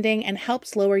spending, and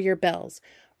helps lower your bills.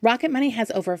 Rocket Money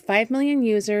has over 5 million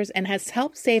users and has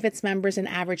helped save its members an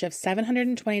average of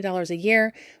 $720 a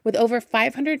year with over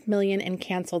 500 million in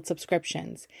canceled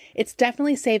subscriptions. It's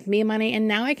definitely saved me money, and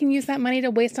now I can use that money to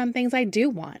waste on things I do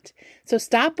want. So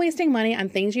stop wasting money on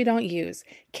things you don't use.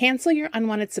 Cancel your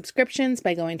unwanted subscriptions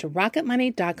by going to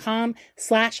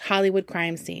rocketmoney.com/Hollywood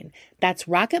crime scene. That's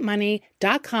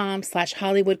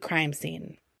rocketmoney.com/Hollywood crime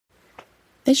scene.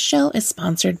 This show is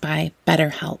sponsored by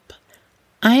BetterHelp.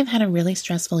 I've had a really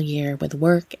stressful year with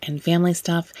work and family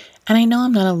stuff, and I know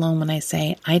I'm not alone when I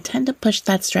say I tend to push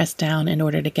that stress down in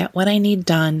order to get what I need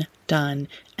done, and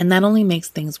that only makes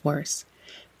things worse.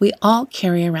 We all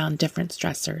carry around different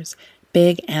stressors,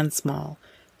 big and small.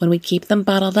 When we keep them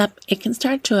bottled up, it can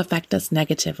start to affect us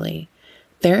negatively.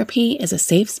 Therapy is a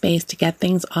safe space to get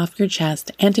things off your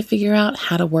chest and to figure out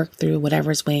how to work through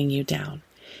whatever's weighing you down.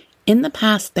 In the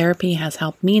past, therapy has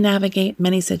helped me navigate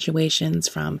many situations,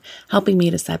 from helping me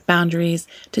to set boundaries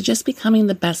to just becoming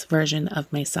the best version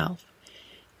of myself.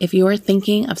 If you are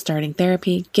thinking of starting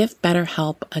therapy, give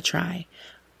BetterHelp a try.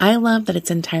 I love that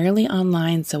it's entirely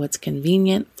online, so it's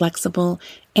convenient, flexible,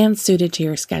 and suited to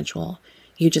your schedule.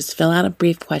 You just fill out a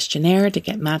brief questionnaire to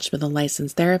get matched with a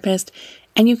licensed therapist,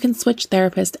 and you can switch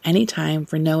therapists anytime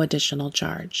for no additional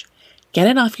charge. Get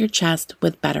it off your chest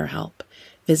with BetterHelp.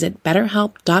 Visit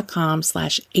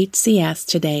betterhelp.com/HCS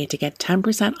today to get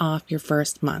 10% off your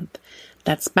first month.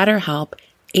 That's BetterHelp,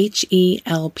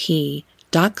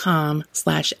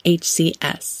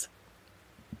 HELP.com/HCS.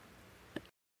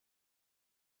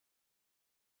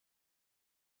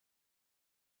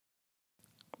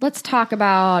 Let's talk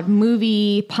about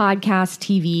movie, podcast,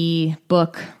 TV,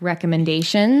 book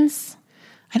recommendations.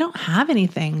 I don't have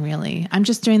anything really. I'm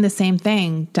just doing the same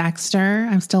thing. Dexter.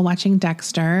 I'm still watching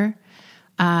Dexter.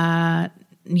 Yeah,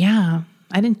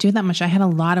 I didn't do that much. I had a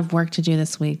lot of work to do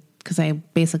this week because I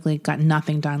basically got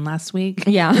nothing done last week.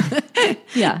 Yeah.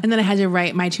 Yeah. And then I had to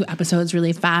write my 2 episodes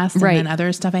really fast and then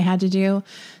other stuff I had to do.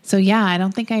 So yeah, I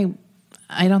don't think I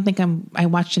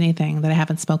watched anything that I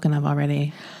haven't spoken of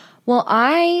already. Well,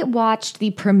 I watched the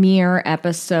premiere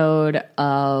episode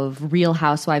of Real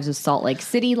Housewives of Salt Lake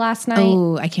City last night.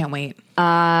 Oh, I can't wait.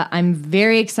 I'm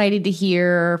very excited to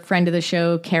hear friend of the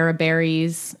show, Cara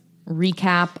Berry's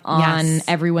recap on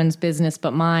Everyone's Business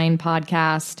But Mine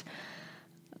podcast.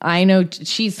 I know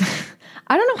she's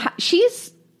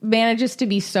she's manages to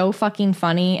be so fucking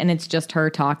funny, and it's just her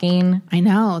talking. I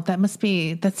know.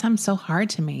 That sounds so hard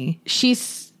to me.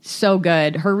 She's so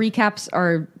good. Her recaps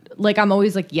are like, I'm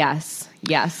always like, yes.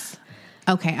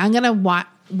 Okay, I'm going to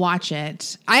watch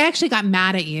it. I actually got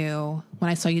mad at you when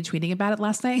I saw you tweeting about it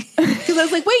last night. Because I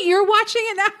was like, wait, you're watching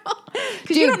it now?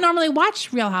 Because you don't normally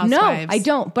watch Real Housewives. No, I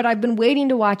don't. But I've been waiting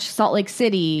to watch Salt Lake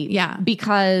City. Yeah.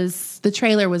 Because the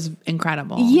trailer was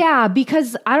incredible. Yeah,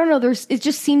 because I don't know, it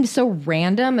just seemed so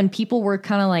random, and people were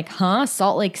kind of like, huh,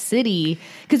 Salt Lake City?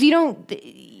 Because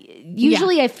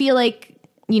usually I feel like,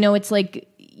 it's like,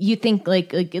 you think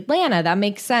like Atlanta, that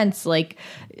makes sense. Like,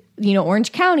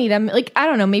 Orange County, that, like, I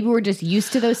don't know, maybe we're just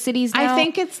used to those cities now. I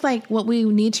think it's like what we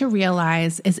need to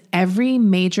realize is every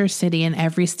major city in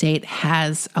every state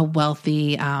has a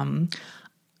wealthy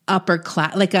upper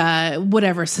class, like a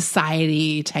whatever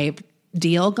society type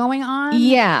deal going on.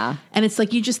 Yeah. And it's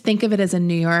like you just think of it as in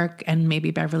New York and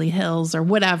maybe Beverly Hills or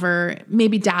whatever,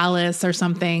 maybe Dallas or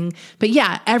something. But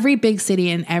yeah, every big city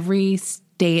in every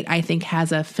state, I think,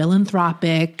 has a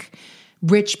philanthropic,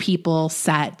 rich people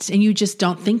set. And you just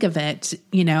don't think of it,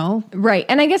 you know? Right.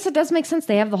 And I guess it does make sense.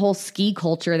 They have the whole ski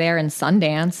culture there in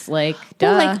Sundance. Like, duh.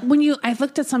 Well, like when I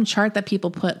looked at some chart that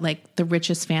people put like the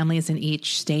richest families in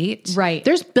each state. Right.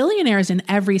 There's billionaires in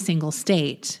every single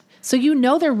state. So you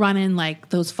know they're running like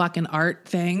those fucking art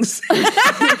things,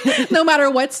 no matter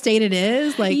what state it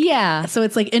is. Like, yeah. So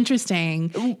it's like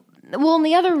interesting. Well, and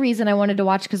the other reason I wanted to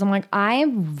watch, because I'm like,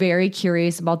 I'm very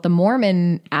curious about the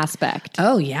Mormon aspect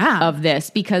Oh yeah. of this,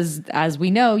 because as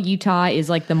we know, Utah is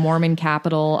like the Mormon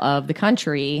capital of the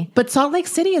country. But Salt Lake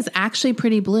City is actually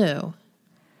pretty blue.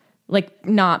 Like,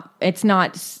 it's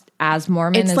not as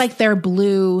Mormon. It's as, like their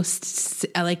blue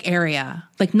like area.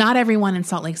 Like not everyone in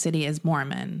Salt Lake City is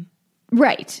Mormon.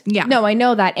 right. Yeah. No, I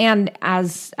know that. And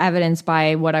as evidenced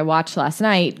by what I watched last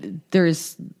night,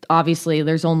 there's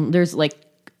like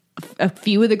a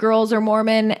few of the girls are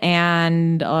Mormon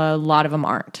and a lot of them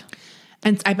aren't.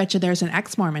 And I bet you there's an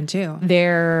ex-Mormon too.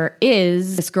 There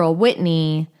is this girl,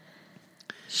 Whitney.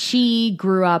 She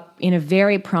grew up in a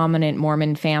very prominent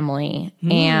Mormon family,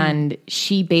 and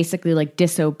she basically like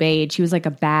disobeyed. She was like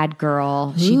a bad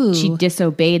girl. She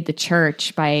disobeyed the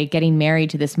church by getting married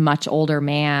to this much older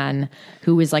man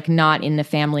who was like not in the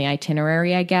family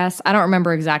itinerary, I guess. I don't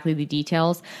remember exactly the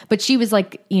details, but she was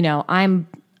like, you know, I'm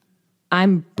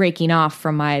breaking off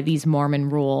from these Mormon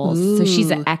rules. So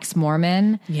she's an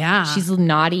ex-Mormon. Yeah. She's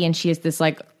naughty, and she has this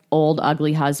like old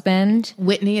ugly husband.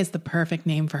 Whitney is the perfect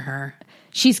name for her.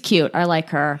 She's cute. I like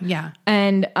her. Yeah.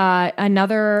 And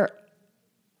another,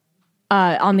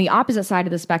 on the opposite side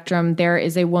of the spectrum, there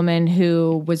is a woman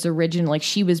who was originally,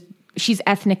 she's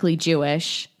ethnically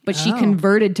Jewish, but she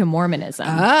converted to Mormonism.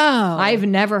 Oh. I've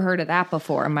never heard of that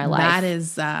before in my life. That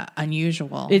is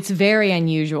unusual. It's very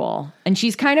unusual. And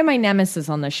she's kind of my nemesis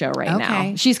on the show right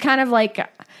now. She's kind of like,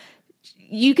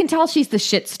 you can tell she's the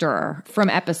shit stirrer from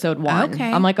episode 1.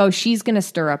 Okay. I'm like, oh, she's going to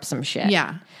stir up some shit.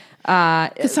 Yeah.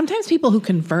 Because sometimes people who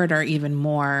convert are even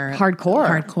more Hardcore.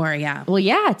 Hardcore, yeah. Well,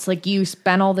 yeah, it's like you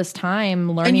spent all this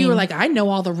time learning. And you were like, I know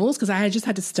all the rules because I just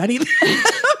had to study them.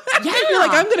 Yeah. You're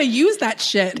like, I'm going to use that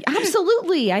shit.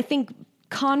 Absolutely. I think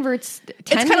converts It's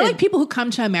kind of like people who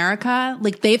come to America,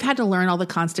 like they've had to learn all the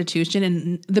Constitution,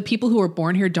 and the people who were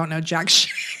born here don't know jack shit.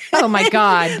 Oh my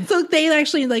God. So they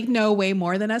actually like know way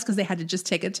more than us because they had to just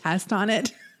take a test on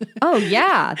it. Oh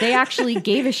yeah. They actually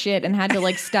gave a shit and had to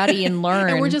like study and learn.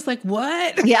 And we're just like,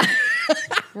 what? Yeah.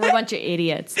 We're a bunch of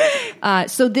idiots.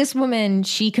 So this woman,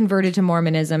 she converted to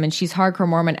Mormonism, and she's hardcore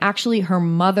Mormon. Actually, her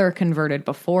mother converted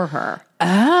before her.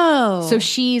 Oh. So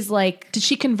she's like, Did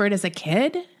she convert as a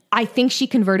kid? I think she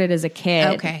converted as a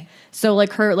kid. Okay. So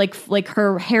like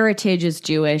her heritage is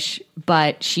Jewish,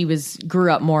 but she grew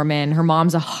up Mormon. Her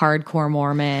mom's a hardcore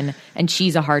Mormon, and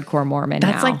she's a hardcore Mormon.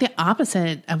 That's now. like the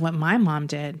opposite of what my mom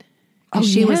did. Oh,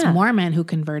 She was yeah. Mormon who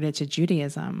converted to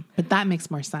Judaism, but that makes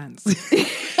more sense.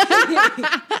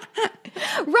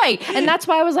 right, and that's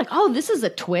why I was like, oh, this is a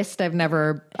twist. I've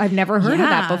never heard of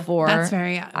that before. That's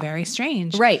very, very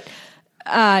strange. Right.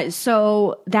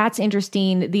 So that's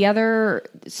interesting. The other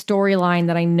storyline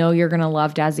that I know you're going to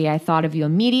love, Desi, I thought of you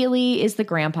immediately, is the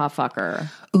grandpa fucker.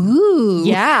 Ooh.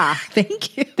 Yeah.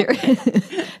 Thank you.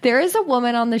 There is a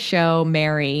woman on the show,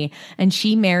 Mary, and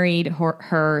she married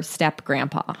her step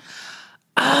grandpa.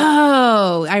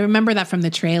 Oh, I remember that from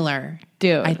the trailer.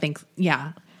 Dude. I think,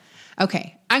 yeah.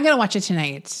 Okay. I'm going to watch it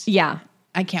tonight. Yeah.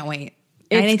 I can't wait.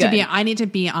 It's I need to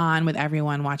be on with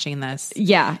everyone watching this.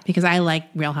 Yeah. Because I like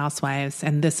Real Housewives,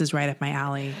 and this is right up my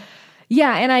alley.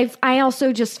 Yeah, and I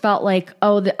also just felt like,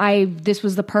 this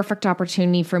was the perfect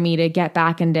opportunity for me to get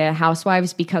back into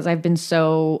Housewives, because I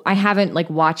haven't like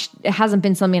watched, it hasn't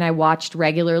been something I watched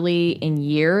regularly in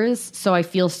years, so I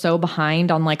feel so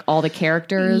behind on like all the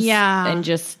characters. Yeah. And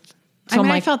just,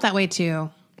 I felt that way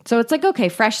too. So it's like, okay,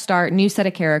 fresh start, new set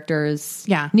of characters.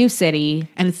 Yeah. New city.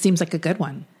 And it seems like a good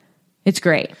one. It's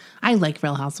great. I like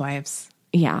Real Housewives.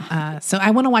 Yeah. So I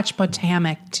want to watch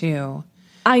Potomac too.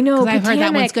 I know. I've heard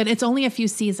that one's good. It's only a few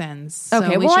seasons. So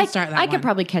Okay, we well, should start that I one. could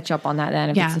probably catch up on that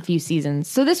then if Yeah. it's a few seasons.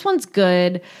 So this one's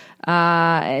good.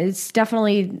 It's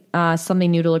definitely something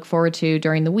new to look forward to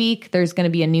during the week. There's going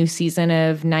to be a new season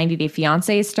of 90 Day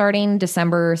Fiancé starting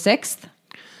December 6th.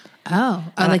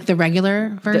 Like the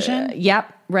regular version?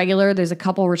 Yep, regular. There's a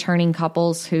couple returning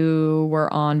couples who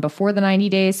were on before the 90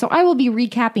 days. So I will be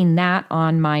recapping that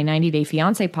on my 90 Day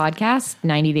Fiancé podcast,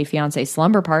 90 Day Fiancé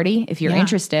Slumber Party, if you're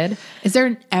interested. Is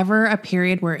there ever a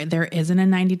period where there isn't a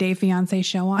 90 Day Fiancé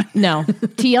show on? No.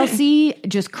 TLC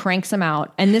just cranks them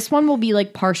out. And this one will be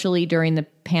like partially during the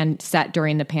set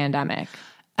during the pandemic.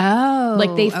 Oh,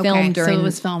 like they filmed during. So it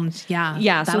was filmed. Yeah.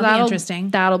 Yeah. That'll be interesting.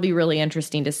 That'll be really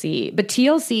interesting to see. But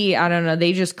TLC, I don't know.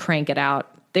 They just crank it out.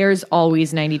 There's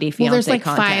always 90 Day Fiancé Well, there's like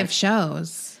content. 5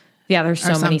 shows. Yeah. There's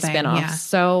so many spinoffs. Yeah.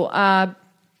 So,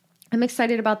 I'm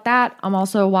excited about that. I'm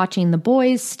also watching The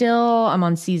Boys still. I'm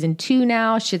on season 2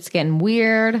 now. Shit's getting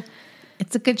weird.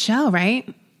 It's a good show,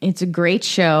 right? It's a great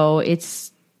show.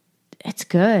 It's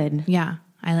good. Yeah.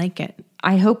 I like it.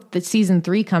 I hope that season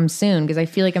 3 comes soon because I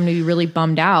feel like I'm going to be really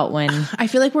bummed out when. I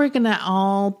feel like we're going to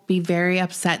all be very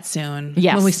upset soon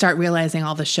Yes. when we start realizing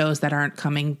all the shows that aren't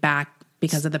coming back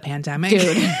because of the pandemic.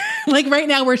 Dude. Like right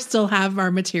now we still have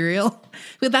our material.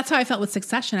 But that's how I felt with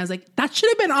Succession. I was like, that should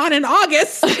have been on in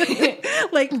August.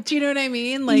 Like, do you know what I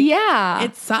mean? Like, Yeah.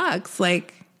 it sucks.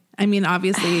 Like, I mean,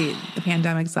 obviously the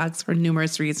pandemic sucks for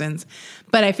numerous reasons,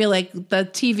 but I feel like the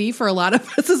TV for a lot of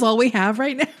us is all we have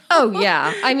right now. Oh,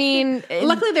 yeah. I mean,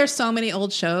 Luckily there's so many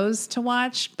old shows to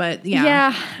watch, but yeah.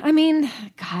 yeah. I mean,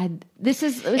 God, this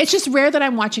is. It's just rare that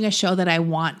I'm watching a show that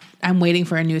I'm waiting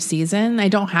for a new season. I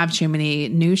don't have too many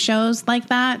new shows like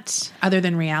that other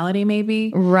than reality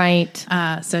maybe. Right.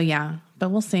 So yeah,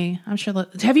 but we'll see. I'm sure.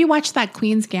 Have you watched that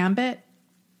Queen's Gambit?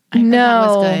 I heard No, that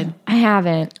was good. I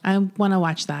haven't. I want to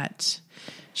watch that.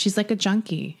 She's like a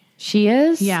junkie. She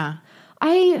is? Yeah.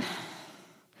 I,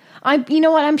 you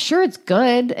know what? I'm sure it's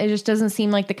good. It just doesn't seem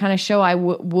like the kind of show I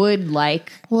would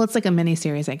like. Well, it's like a mini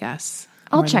series, I guess.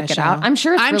 I'll more than check a it show. out. I'm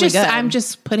sure it's really good. I'm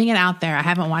just putting it out there. I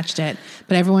haven't watched it,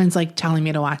 but everyone's like telling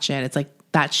me to watch it. It's like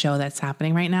that show that's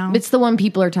happening right now. It's the one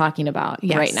people are talking about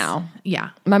Yes. right now.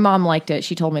 Yeah. My mom liked it.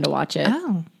 She told me to watch it.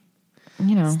 Oh,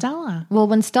 You know. Stella. Well,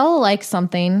 when Stella likes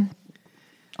something,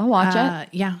 I'll watch it.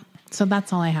 Yeah. So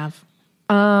that's all I have.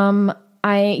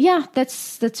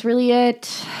 That's really it.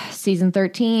 Season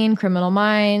 13, Criminal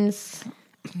Minds.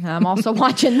 I'm also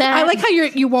watching that. I like how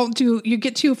you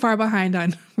get too far behind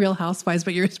on Real Housewives,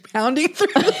 but you're pounding through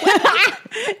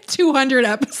like 200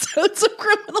 episodes of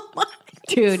Criminal Minds.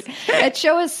 Dude, that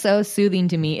show is so soothing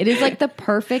to me. It is like the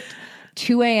perfect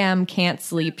 2 a.m. can't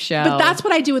sleep show. But that's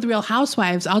what I do with Real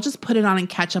Housewives. I'll just put it on and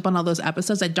catch up on all those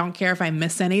episodes. I don't care if I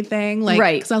miss anything. Like,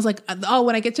 Right. Because I was like, oh,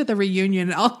 when I get to the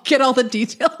reunion, I'll get all the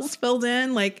details filled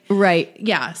in. Like, Right.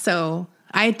 yeah. So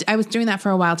I was doing that for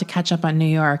a while to catch up on New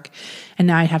York, and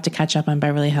now I have to catch up on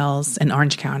Beverly Hills and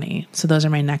Orange County. So those are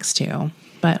my next 2.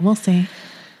 But we'll see.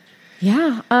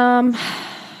 Yeah.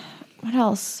 What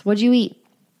else? What'd you eat?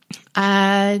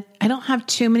 I don't have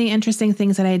too many interesting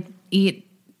things that I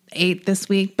ate this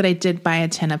week, but I did buy a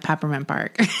tin of peppermint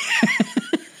bark.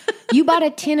 You bought a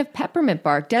tin of peppermint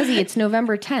bark. Desi, it's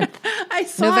November 10th. I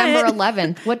saw November it.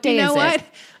 11th. What day You know is it?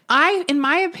 what? In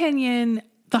my opinion,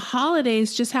 the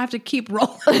holidays just have to keep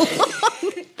rolling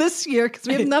along this year because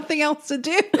we have nothing else to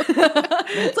do.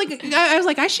 It's like I was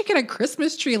like, I should get a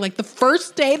Christmas tree like the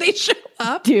first day they show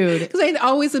up, Dude. Because I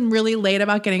always am really late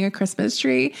about getting a Christmas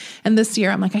tree, and this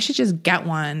year I'm like, I should just get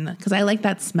one because I like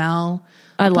that smell.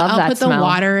 I'll put smell. the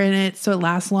water in it so it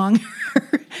lasts longer.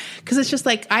 Because it's just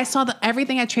like I saw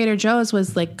everything at Trader Joe's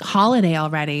was like holiday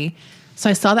already. So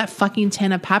I saw that fucking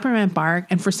tin of peppermint bark,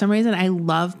 and for some reason I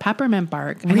love peppermint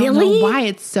bark. I don't know Really? why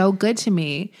it's so good to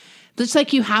me. It's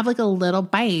like you have like a little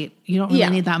bite. You don't really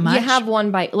need that much. You have one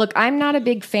bite. Look, I'm not a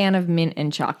big fan of mint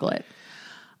and chocolate.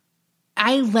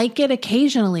 I like it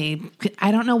occasionally.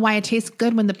 I don't know why it tastes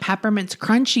good when the peppermint's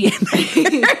crunchy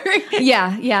in there.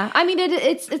 Yeah. I mean,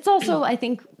 it's also, I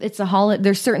think it's a holiday.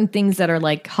 There's certain things that are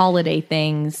like holiday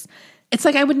things. It's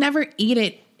like I would never eat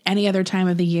it any other time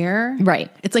of the year.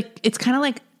 Right. It's like, it's kind of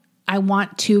like I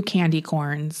want 2 candy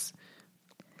corns.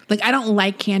 Like I don't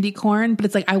like candy corn, but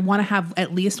it's like I want to have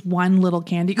at least one little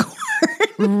candy corn.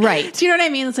 Right. Do you know what I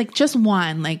mean? It's like just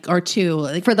one, like, or 2.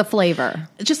 Like, For the flavor.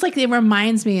 just like it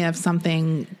reminds me of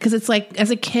something. Because it's like as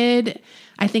a kid,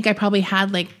 I think I probably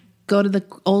had like go to the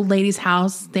old lady's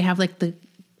house. They have like the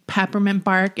peppermint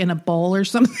bark in a bowl or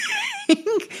something.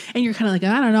 And you're kind of like,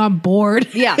 I don't know, I'm bored.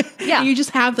 Yeah. And you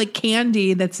just have like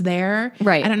candy that's there.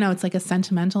 Right. I don't know. It's like a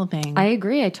sentimental thing. I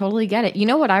agree. I totally get it. You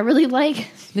know what I really like?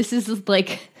 This is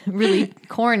like really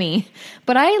corny,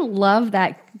 but I love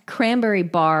that cranberry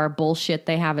bar bullshit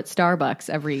they have at Starbucks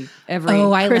every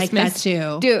Oh, I like Christmas. that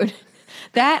too. Dude.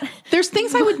 There's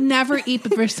things I would never eat,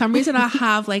 but for some reason I'll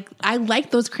have I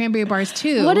like those cranberry bars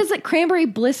too. What is it? Cranberry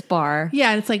Bliss bar.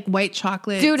 Yeah, it's like white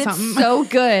chocolate. Dude, something. it's so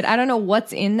good. I don't know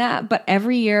what's in that, but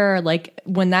every year,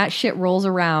 when that shit rolls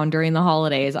around during the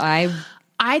holidays,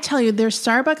 I tell you, there's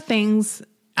Starbucks things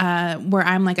where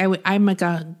I'm I'm like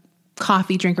a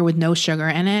coffee drinker with no sugar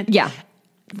in it. Yeah.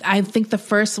 I think the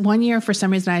first 1 year, for some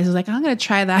reason, I was like, I'm going to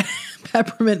try that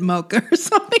peppermint mocha or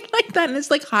something like that. And it's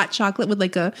like hot chocolate with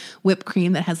like a whipped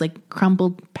cream that has like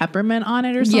crumbled peppermint on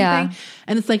it or something. Yeah.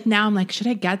 And it's like, now I'm like, should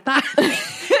I get that?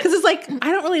 Because it's like, I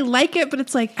don't really like it, but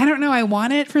it's like, I don't know. I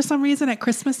want it for some reason at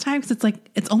Christmas time because it's like,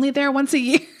 it's only there once a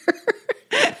year.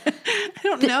 I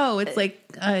don't know. It's like,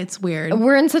 it's weird.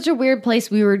 We're in such a weird place.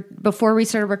 Before we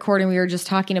started recording, we were just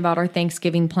talking about our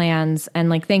Thanksgiving plans. And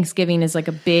like Thanksgiving is like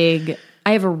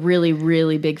I have a really,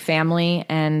 really big family,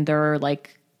 and they're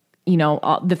like,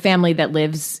 the family that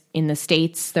lives in the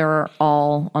States, they're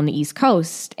all on the East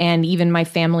Coast. And even my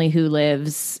family who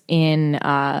lives in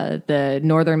the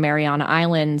Northern Mariana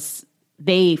Islands,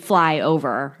 they fly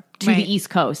over to the East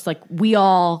Coast. Like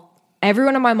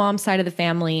everyone on my mom's side of the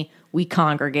family, we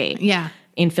congregate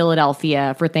in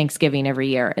Philadelphia for Thanksgiving every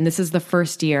year. And this is the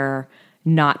first year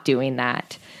not doing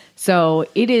that. So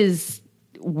it is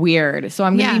weird. So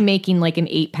I'm going to be making like an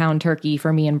 8-pound turkey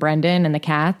for me and Brendan and the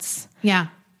cats. Yeah.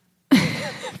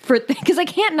 Because I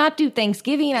can't not do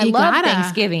Thanksgiving. I love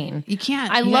Thanksgiving. You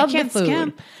can't. I love the food.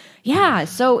 Skimp. Yeah.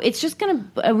 So it's just going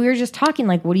to, we were just talking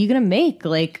like, what are you going to make?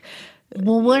 Like,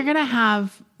 well,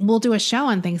 we'll do a show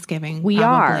on Thanksgiving. We're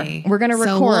going to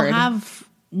record. So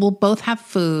we'll both have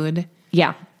food.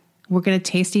 Yeah. We're going to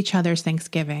taste each other's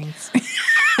Thanksgivings.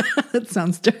 That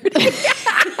sounds dirty.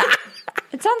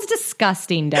 It sounds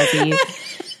disgusting, Desi.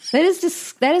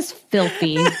 That is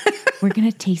filthy. We're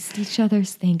gonna taste each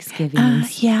other's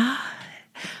Thanksgivings. Yeah.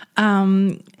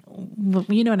 You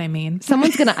know what I mean.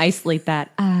 Someone's gonna isolate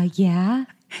that. Yeah.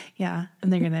 Yeah,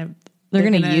 and they're gonna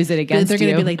use it against you. They're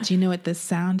gonna be like, "Do you know what this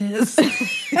sound is?"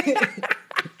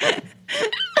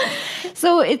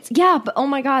 So but oh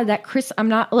my God,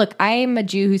 I'm a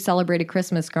Jew who celebrated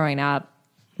Christmas growing up.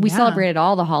 We celebrated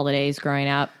all the holidays growing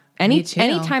up.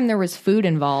 Anytime there was food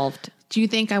involved. Do you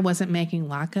think I wasn't making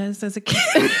latkes as a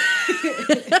kid?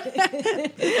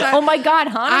 Oh my God,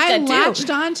 Hanukkah I latched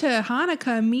on to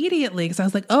Hanukkah immediately because I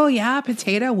was like, oh yeah,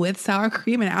 potato with sour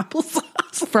cream and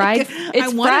applesauce. Fried,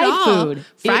 it's fried food.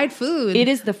 Fried food. It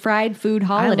is the fried food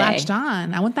holiday. I latched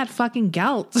on. I want that fucking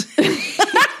gelt.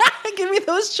 Give me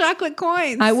those chocolate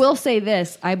coins. I will say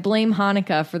this. I blame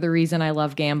Hanukkah for the reason I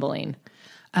love gambling.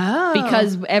 Oh.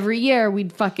 Because every year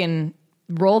we'd fucking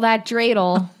roll that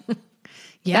dreidel.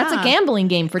 Yeah. That's a gambling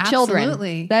game for children.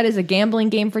 Absolutely. That is a gambling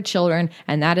game for children,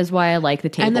 and that is why I like the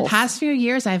tables. And the past few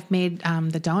years, I've made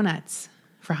the donuts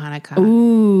for Hanukkah.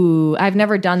 Ooh, I've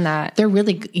never done that. They're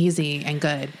really easy and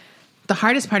good. The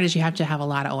hardest part is you have to have a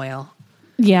lot of oil.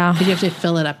 Yeah. Because you have to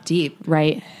fill it up deep.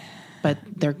 Right. But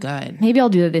they're good. Maybe I'll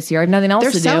do it this year. I have nothing else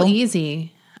to do. They're so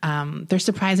easy. They're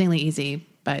surprisingly easy,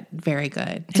 but very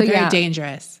good. And very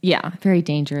dangerous. Yeah, very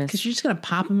dangerous. Because you're just going to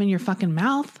pop them in your fucking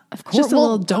mouth. Of course. Just a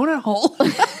little donut hole.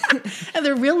 And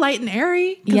they're real light and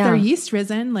airy because they're yeast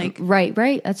risen.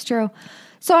 Right. That's true.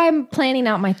 So I'm planning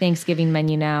out my Thanksgiving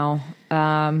menu now.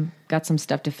 Got some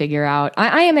stuff to figure out.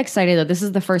 I am excited though. This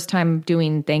is the first time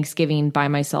doing Thanksgiving by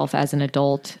myself as an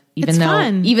adult. Even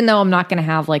though I'm not going to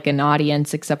have like an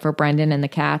audience except for Brendan and the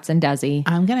cats and Desi.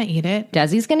 I'm going to eat it.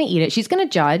 Desi's going to eat it. She's going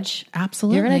to judge.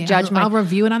 Absolutely. You're going to judge I'll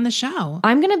review it on the show.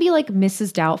 I'm going to be like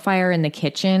Mrs. Doubtfire in the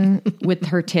kitchen with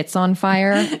her tits on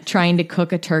fire trying to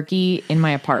cook a turkey in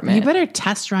my apartment. You better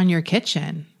test run your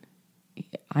kitchen.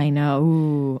 I know.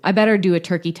 Ooh, I better do a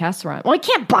turkey test run. Well, I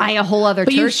can't buy a whole other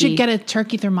turkey. But you should get a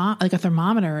turkey like a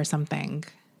thermometer or something.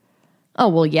 Oh,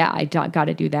 well, yeah, I got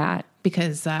to do that.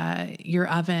 Because your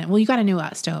oven, well, you got a new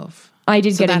stove. I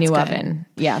did get a new oven.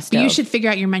 Yeah, stove. But you should figure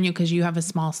out your menu because you have a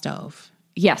small stove.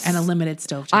 Yes. And a limited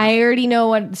stove. I already know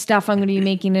what stuff I'm going to be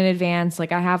making in advance.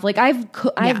 Like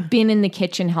I've been in the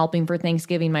kitchen helping for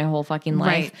Thanksgiving my whole fucking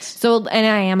life. Right. So, and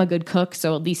I am a good cook.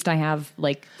 So at least I have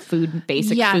like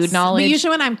basic food knowledge. But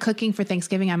usually when I'm cooking for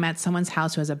Thanksgiving, I'm at someone's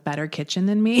house who has a better kitchen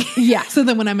than me. Yeah. So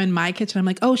then when I'm in my kitchen, I'm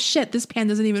like, oh shit, this pan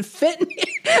doesn't even fit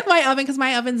my oven because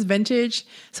my oven's vintage.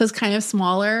 So it's kind of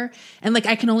smaller. And like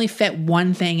I can only fit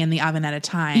one thing in the oven at a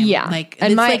time. Yeah. Like,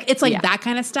 and it's like that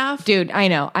kind of stuff. Dude, I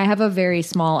know. I have a very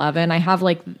small oven. I have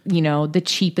like, the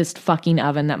cheapest fucking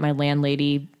oven that my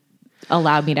landlady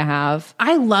allowed me to have.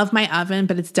 I love my oven,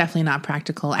 but it's definitely not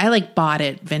practical. I bought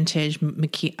it vintage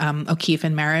O'Keefe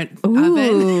and Merritt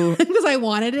oven because I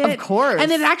wanted it. Of course.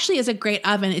 And it actually is a great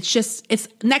oven. It's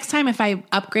next time if I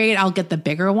upgrade, I'll get the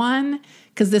bigger one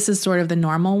because this is sort of the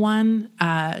normal one.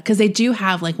 Because they do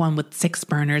have one with 6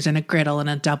 burners and a griddle and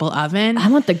a double oven. I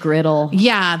want the griddle.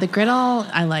 Yeah, the griddle,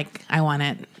 I want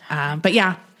it. But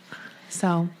yeah,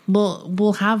 so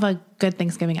we'll have a good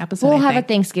Thanksgiving episode. We'll have a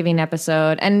Thanksgiving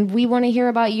episode, and we want to hear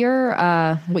about your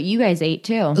what you guys ate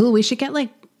too. Ooh, we should get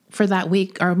for that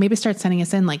week, or maybe start sending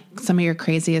us in some of your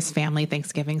craziest family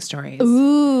Thanksgiving stories.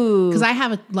 Ooh, because I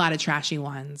have a lot of trashy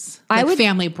ones.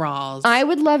 Family brawls. I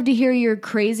would love to hear your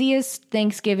craziest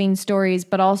Thanksgiving stories,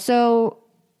 but also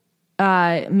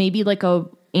maybe a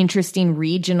interesting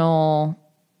regional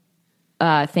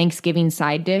Thanksgiving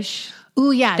side dish.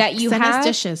 Ooh, yeah. That you send have? us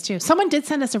dishes too. Someone did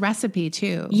send us a recipe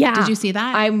too. Yeah. Did you see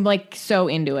that? I'm so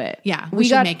into it. Yeah. We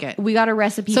should make it. We got a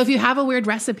recipe. So if you have a weird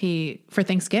recipe for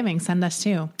Thanksgiving, send us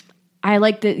too. I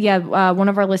like that. Yeah. One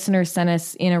of our listeners sent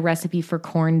us in a recipe for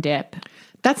corn dip.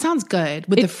 That sounds good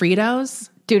with the Fritos.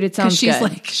 Dude, it sounds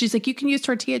good. She's like, you can use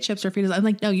tortilla chips or Fritos. I'm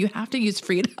like, no, you have to use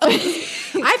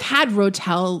Fritos. I've had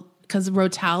Rotel because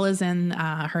Rotel is in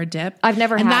her dip. I've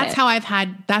never had it.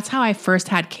 That's how I first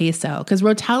had queso, because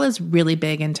Rotel is really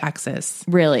big in Texas.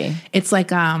 Really? It's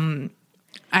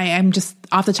I'm just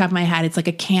off the top of my head, it's a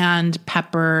canned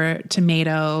pepper,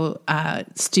 tomato,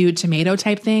 stewed tomato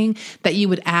type thing that you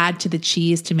would add to the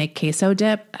cheese to make queso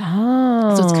dip.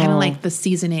 Oh. So it's kind of like the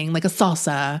seasoning, like a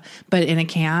salsa, but in a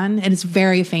can. And it's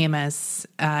very famous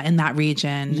in that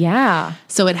region. Yeah.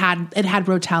 So it had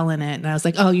Rotel in it. And I was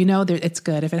like, oh, it's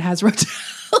good if it has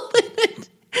Rotel in it.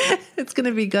 It's going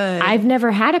to be good. I've never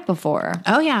had it before.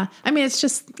 Oh, yeah. I mean, it's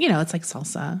just, it's like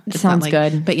salsa. It sounds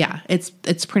good. But yeah,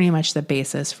 it's pretty much the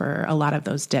basis for a lot of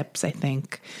those dips, I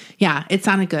think. Yeah, it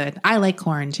sounded good. I like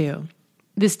corn too.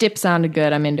 This dip sounded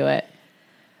good. I'm into it.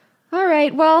 All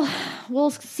right. Well,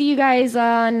 we'll see you guys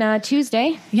on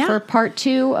Tuesday for part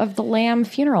 2 of the Lamb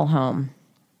Funeral Home.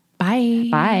 Bye.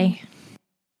 Bye.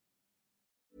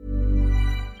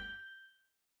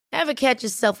 Ever catch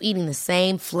yourself eating the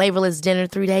same flavorless dinner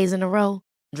 3 days in a row?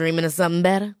 Dreaming of something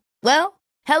better? Well,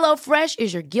 HelloFresh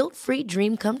is your guilt-free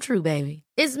dream come true, baby.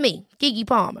 It's me, Keke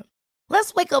Palmer.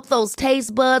 Let's wake up those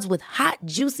taste buds with hot,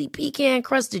 juicy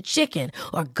pecan-crusted chicken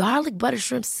or garlic butter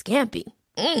shrimp scampi.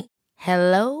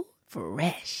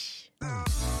 HelloFresh.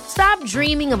 Stop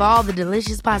dreaming of all the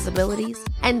delicious possibilities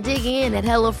and dig in at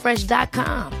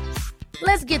HelloFresh.com.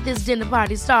 Let's get this dinner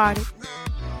party started.